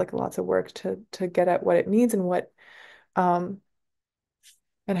like lots of work to get at what it means and what um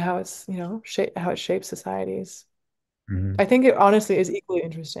and how it's how it shapes societies. Mhm. I think it honestly is equally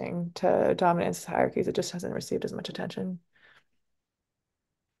interesting to dominance hierarchies. It just hasn't received as much attention.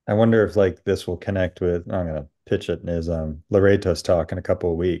 I wonder if like this will connect with, I'm gonna pitch it as Loreto's talk in a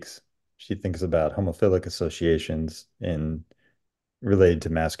couple of weeks. She thinks about homophilic associations in related to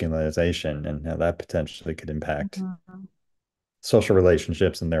masculinization and how that potentially could impact Mhm. social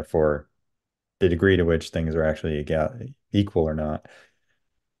relationships and therefore the degree to which things are actually equal or not.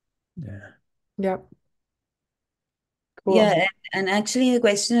 Yeah. Yep, Yeah, cool. and actually, the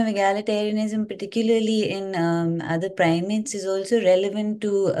question of egalitarianism, particularly in other primates, is also relevant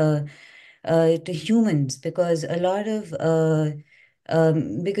to humans because a lot of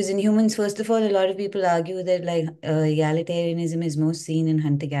because in humans, first of all, a lot of people argue that like egalitarianism is most seen in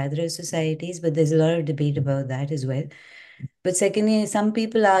hunter-gatherer societies, but there's a lot of debate about that as well. But secondly, some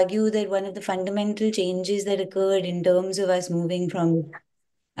people argue that one of the fundamental changes that occurred in terms of us moving from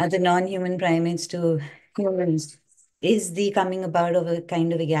other non-human primates to humans is the coming about of a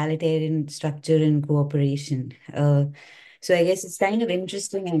kind of egalitarian structure and cooperation. So I guess it's kind of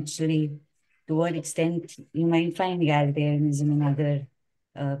interesting, actually, to what extent you might find egalitarianism in other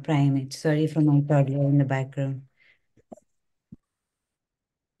primates. Sorry for my toddler in the background.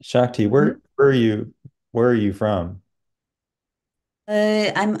 Shakti, Mhm. where are you from?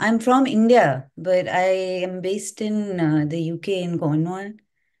 I'm from India, but I am based in the UK in Cornwall,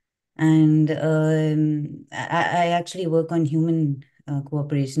 and I actually work on human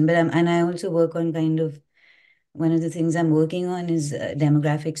cooperation. And I also work on kind of one of the things I'm working on is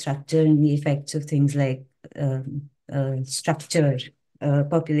demographic structure and the effects of things like structure,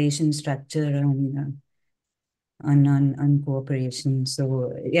 population structure on cooperation.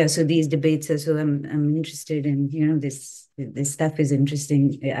 So yeah, so these debates are so I'm interested in, this stuff is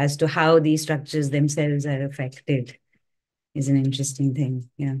interesting as to how these structures themselves are affected is an interesting thing.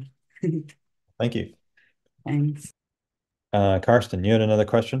 Yeah. Thank you. Thanks. Karsten, you had another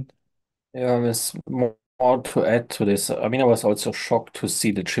question? Yeah, there's more to add to this. I mean, I was also shocked to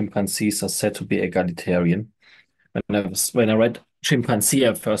see the chimpanzees are said to be egalitarian. When I read chimpanzee,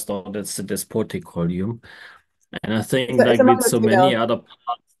 I first thought it's the despotic volume. And I think It's like among with the so many females. other,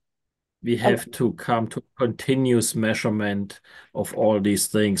 we Um, have to come to continuous measurement of all these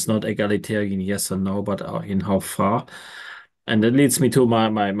things, not egalitarian yes or no, but in how far. And that leads me to my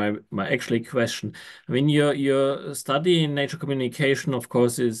actually question. I mean, your study in nature communication, of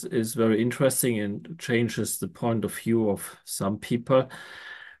course, is very interesting and changes the point of view of some people.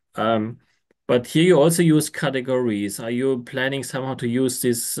 Um, but here you also use categories. Are you planning somehow to use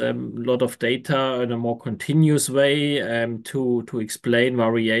this lot of data in a more continuous way to explain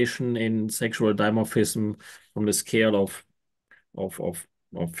variation in sexual dimorphism from the scale of of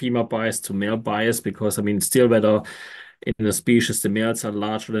of female bias to male bias? Because I mean, still whether in a species the males are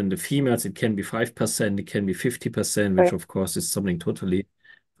larger than the females, it can be 5%, it can be 50%, which right. of course is something totally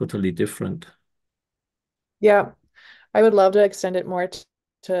different. Yeah, I would love to extend it more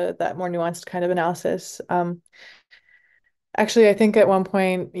to that more nuanced kind of analysis. Actually, I think at one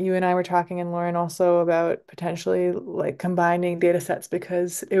point you and I were talking, and Lauren also, about potentially like combining data sets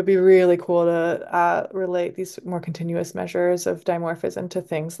because it would be really cool to relate these more continuous measures of dimorphism to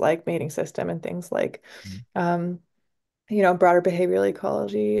things like mating system and things like, um, broader behavioral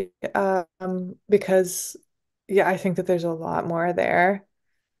ecology. Because, yeah, I think that there's a lot more there.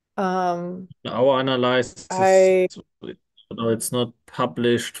 Um, Our analysis, I, although it's not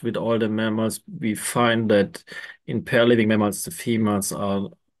published with all the mammals, we find that in pair living mammals, the females are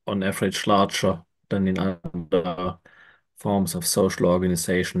on average larger than in other forms of social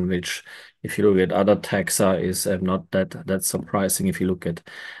organization, which, if you look at other taxa, is not that surprising. If you look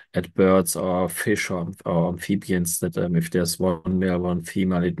at birds or fish or amphibians, that if there's one male, one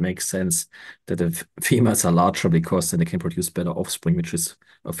female, it makes sense that the females are larger because then they can produce better offspring, which is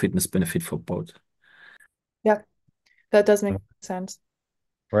a fitness benefit for both. yeah, that does make sense.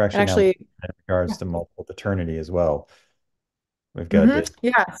 We're And actually now looking actually, in regards yeah. to multiple paternity as well. We've got this.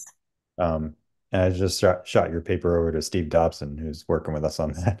 Yes. Um, and I just shot your paper over to Steve Dobson, who's working with us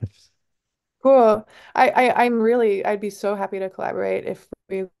on that. Cool. I'd be so happy to collaborate if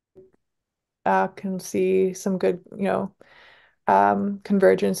we can see some good,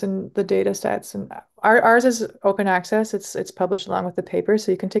 convergence in the data sets. And ours is open access. It's published along with the paper,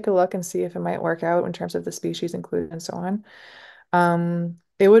 so you can take a look and see if it might work out in terms of the species included and so on.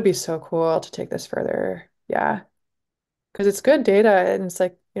 It would be so cool to take this further. Yeah, because it's good data and it's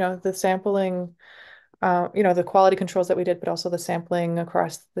like, the sampling, the quality controls that we did, but also the sampling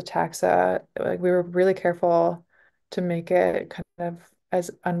across the taxa. Like we were really careful to make it kind of as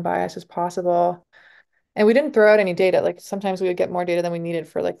unbiased as possible. And we didn't throw out any data. Like sometimes we would get more data than we needed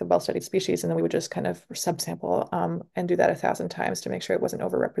for like the well-studied species, and then we would just kind of subsample and do that 1,000 times to make sure it wasn't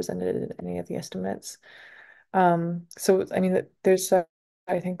overrepresented in any of the estimates. So I mean, there's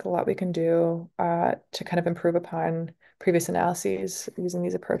I think a lot we can do to kind of improve upon previous analyses using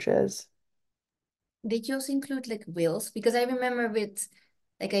these approaches. Did you also include like whales? Because I remember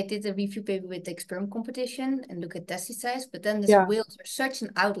like I did a review paper with the sperm competition and look at testis size, but then these Yeah. whales are such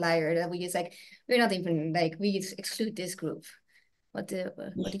an outlier that we just like, we're not even like, we just exclude this group. What did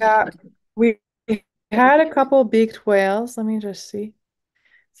you Yeah, include? we had a couple beaked whales. Let me just see.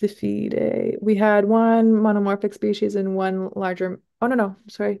 Ziphidae. We had one monomorphic species and one larger. Oh, no, no.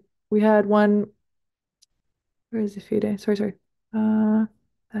 Sorry. We had one. Where is Ziphidae? Sorry, sorry. Uh,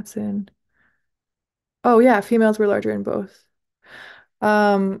 that's in. Oh, yeah. Females were larger in both.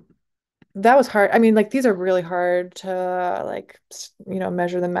 Um, that was hard. I mean, like these are really hard to like,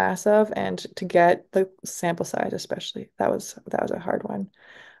 measure the mass of and to get the sample size, especially. That was a hard one.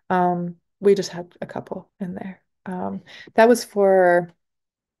 We just had a couple in there. That was for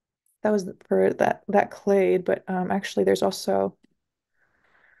that clade, but actually there's also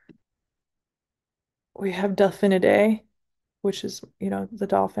we have Delphinidae, which is, the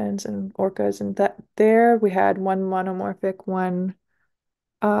dolphins and orcas, and that there we had one monomorphic, one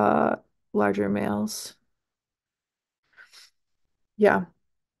uh larger males. Yeah,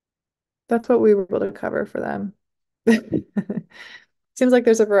 that's what we were able to cover for them. Seems like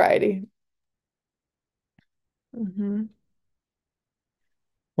there's a variety. Hmm.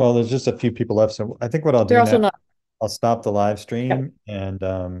 Well, there's just a few people left, so I think what I'll They're do also now, not. I'll stop the live Yep. stream and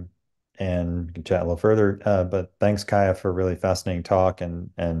we can chat a little further. But thanks, Kaia, for a really fascinating talk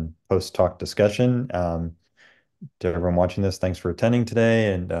and post-talk discussion. To everyone watching this, thanks for attending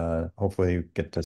today, and hopefully get to